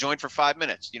you can always join for 5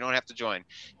 minutes. You don't have to join.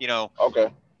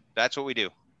 Okay. That's what we do.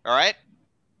 All right?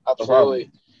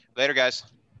 Absolutely. Later, guys.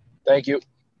 Thank you.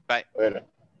 Bye. Later.